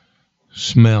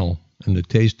smell and the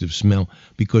taste of smell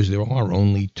because there are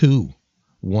only two.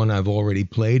 One I've already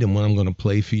played and one I'm going to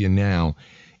play for you now.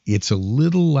 It's a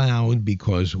little loud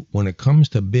because when it comes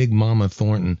to Big Mama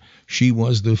Thornton, she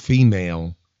was the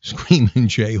female Screaming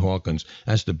Jay Hawkins.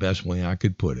 That's the best way I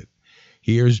could put it.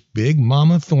 Here's Big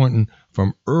Mama Thornton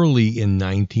from early in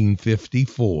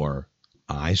 1954.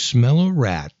 I Smell a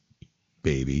Rat,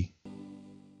 baby.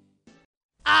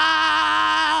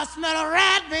 I smell a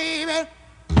rat, baby.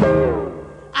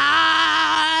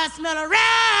 I smell a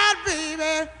rat,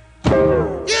 baby.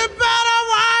 You better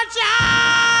watch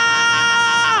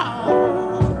out.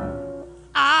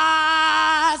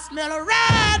 I smell a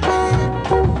rat, baby.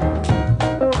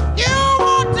 You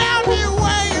won't tell me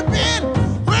where you've been.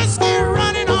 Whiskey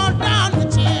running all down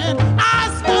your chin. I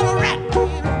smell a rat,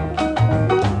 baby.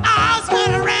 I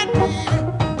smell a rat, baby.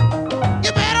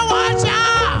 You better watch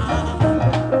out.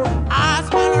 I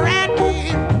smell a rat, baby.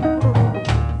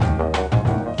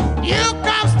 You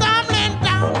come stumbling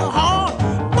down the hall,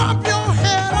 bump your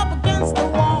head up against the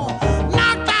wall,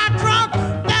 knocked out drunk,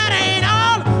 that ain't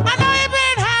all. I know you've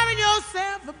been having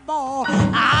yourself a ball.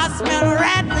 I smell a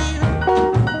rat, baby.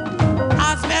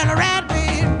 I smell a rat,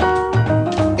 baby.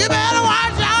 You better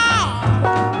watch out.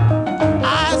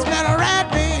 I smell a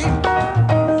rat, baby.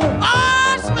 Oh, I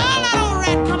smell that old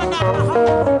rat coming down the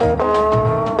hall.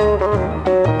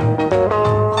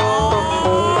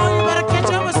 Oh, you better catch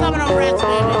up with some of them rats,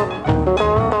 baby.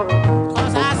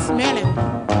 'Cause I smell it.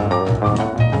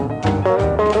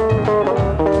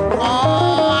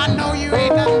 Oh, I know you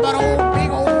ain't nothing but old, big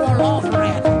old lost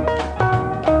rat.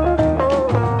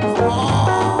 Oh,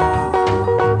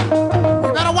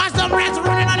 you better watch them rats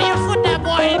running under your foot there,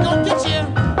 boy. Ain't gonna get you.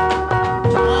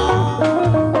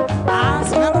 Oh, I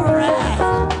smell a rat.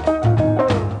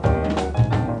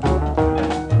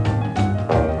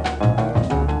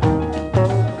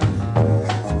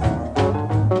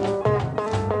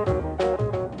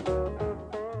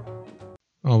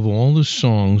 Of all the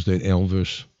songs that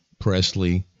Elvis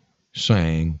Presley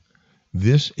sang,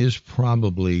 this is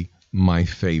probably my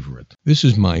favorite. This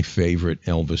is my favorite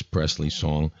Elvis Presley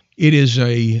song. It is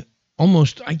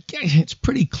almost, I guess it's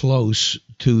pretty close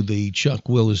to the Chuck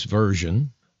Willis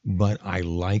version, but I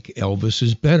like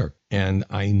Elvis's better. And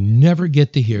I never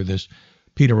get to hear this.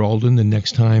 Peter Alden, the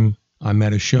next time I'm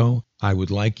at a show, I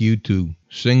would like you to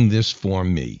sing this for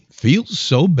me. Feels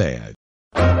so bad.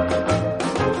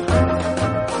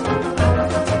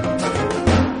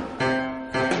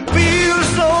 Feel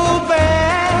so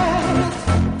bad,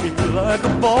 feel like a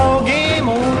ball game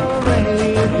on a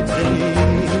rainy day.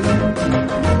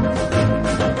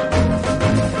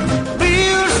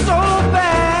 Feel so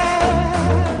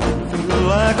bad, feel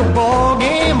like a ball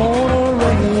game on a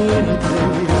rainy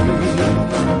day.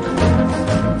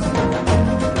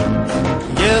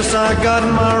 Yes, I got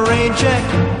my rain check,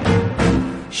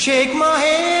 shake my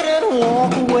head and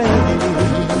walk away.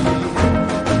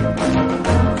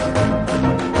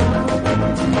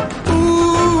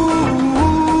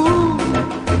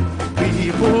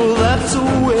 People, that's the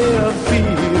way I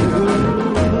feel.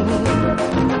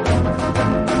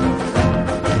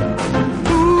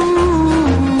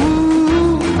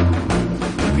 Ooh,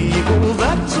 people,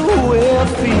 that's the way I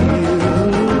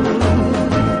feel.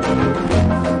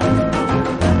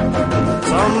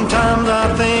 Sometimes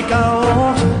I think I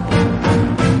lost,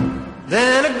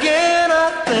 then again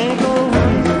I think I will.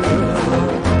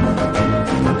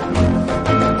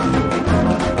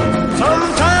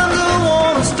 Sometimes I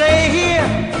want to stay here,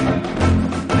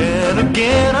 then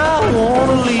again I want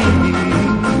to leave.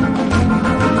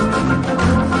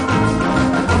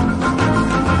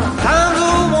 Times I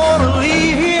want to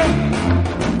leave here,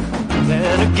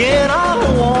 then again I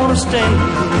want to stay.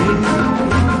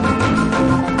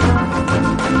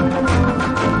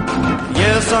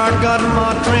 Yes, I got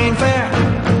my train fare,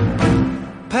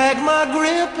 pack my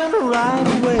grip and ride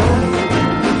away.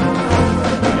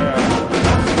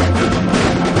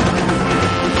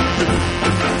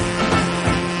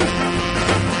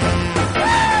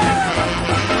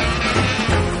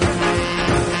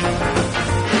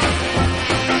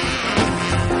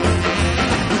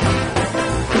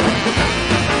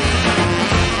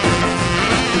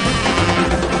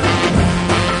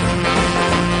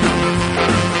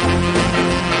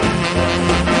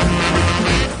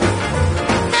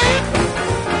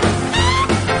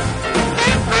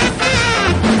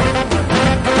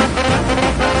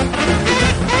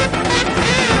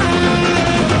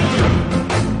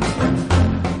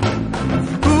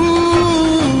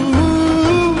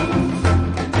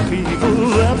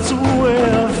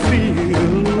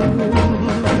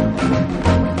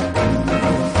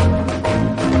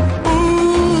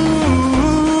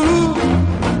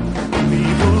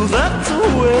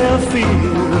 way I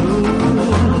feel.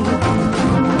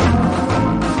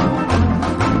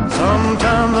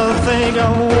 Sometimes I think I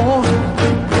won't,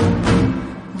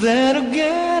 then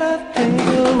again I think I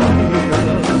will.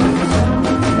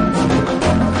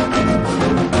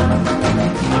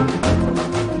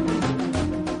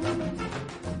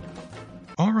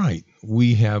 All right,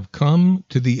 we have come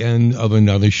to the end of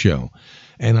another show,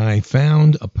 and I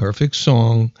found a perfect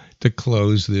song to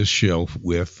close this show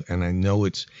with, and I know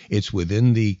it's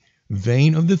within the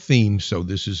vein of the theme, so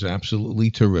this is absolutely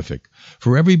terrific.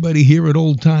 For everybody here at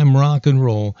Old Time Rock and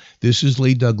Roll, this is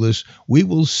Lee Douglas. We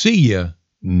will see you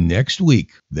next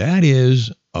week. That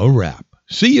is a wrap.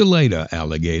 See you later,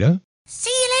 alligator.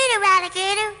 See you later,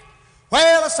 alligator.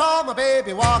 Well, I saw my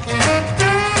baby walking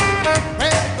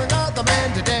with another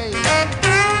man today.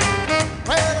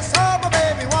 Well, I saw my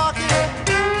baby walking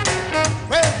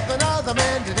with another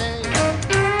man today.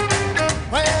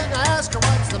 When I asked her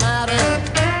what's the matter,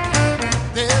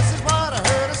 this is what I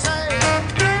heard her say.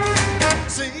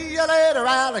 See you later,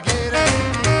 alligator.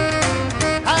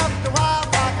 After a while,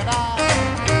 crocodile.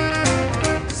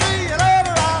 See you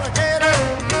later, alligator.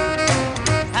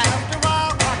 After a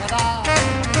while, crocodile.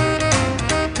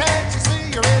 Can't you see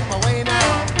you're in my way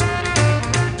now?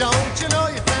 Don't you know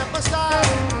you cramp my style?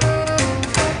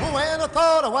 When I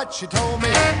thought of what she told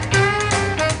me,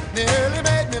 nearly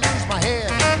made me lose my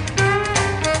head.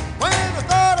 When I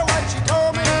thought of what she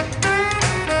told me,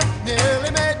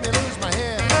 nearly made me lose my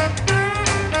head.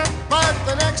 But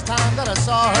the next time that I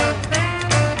saw her,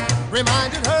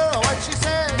 reminded her of what she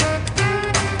said.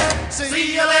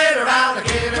 See you later,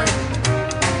 alligator.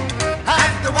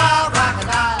 After a while,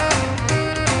 crocodile.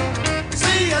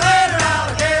 See you later,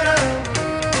 alligator.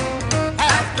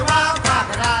 After a while,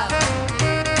 crocodile.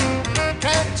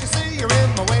 Can't you see you're in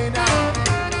my way now?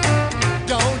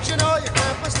 Don't you know you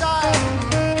cramp my style?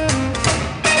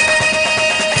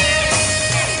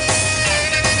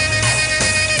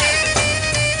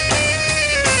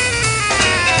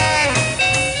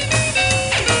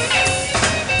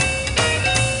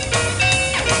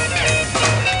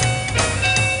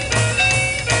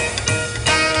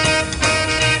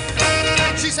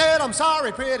 She said, I'm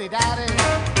sorry, pretty daddy.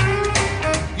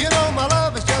 You know my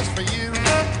love is just for you.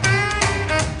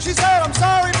 She said, I'm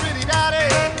sorry, pretty daddy.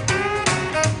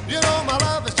 You know my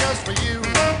love is just for you.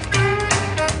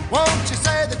 Won't you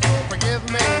say that you'll forgive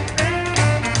me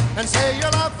and say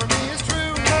your love for me is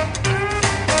true?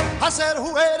 I said,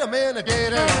 wait a minute,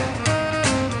 gator.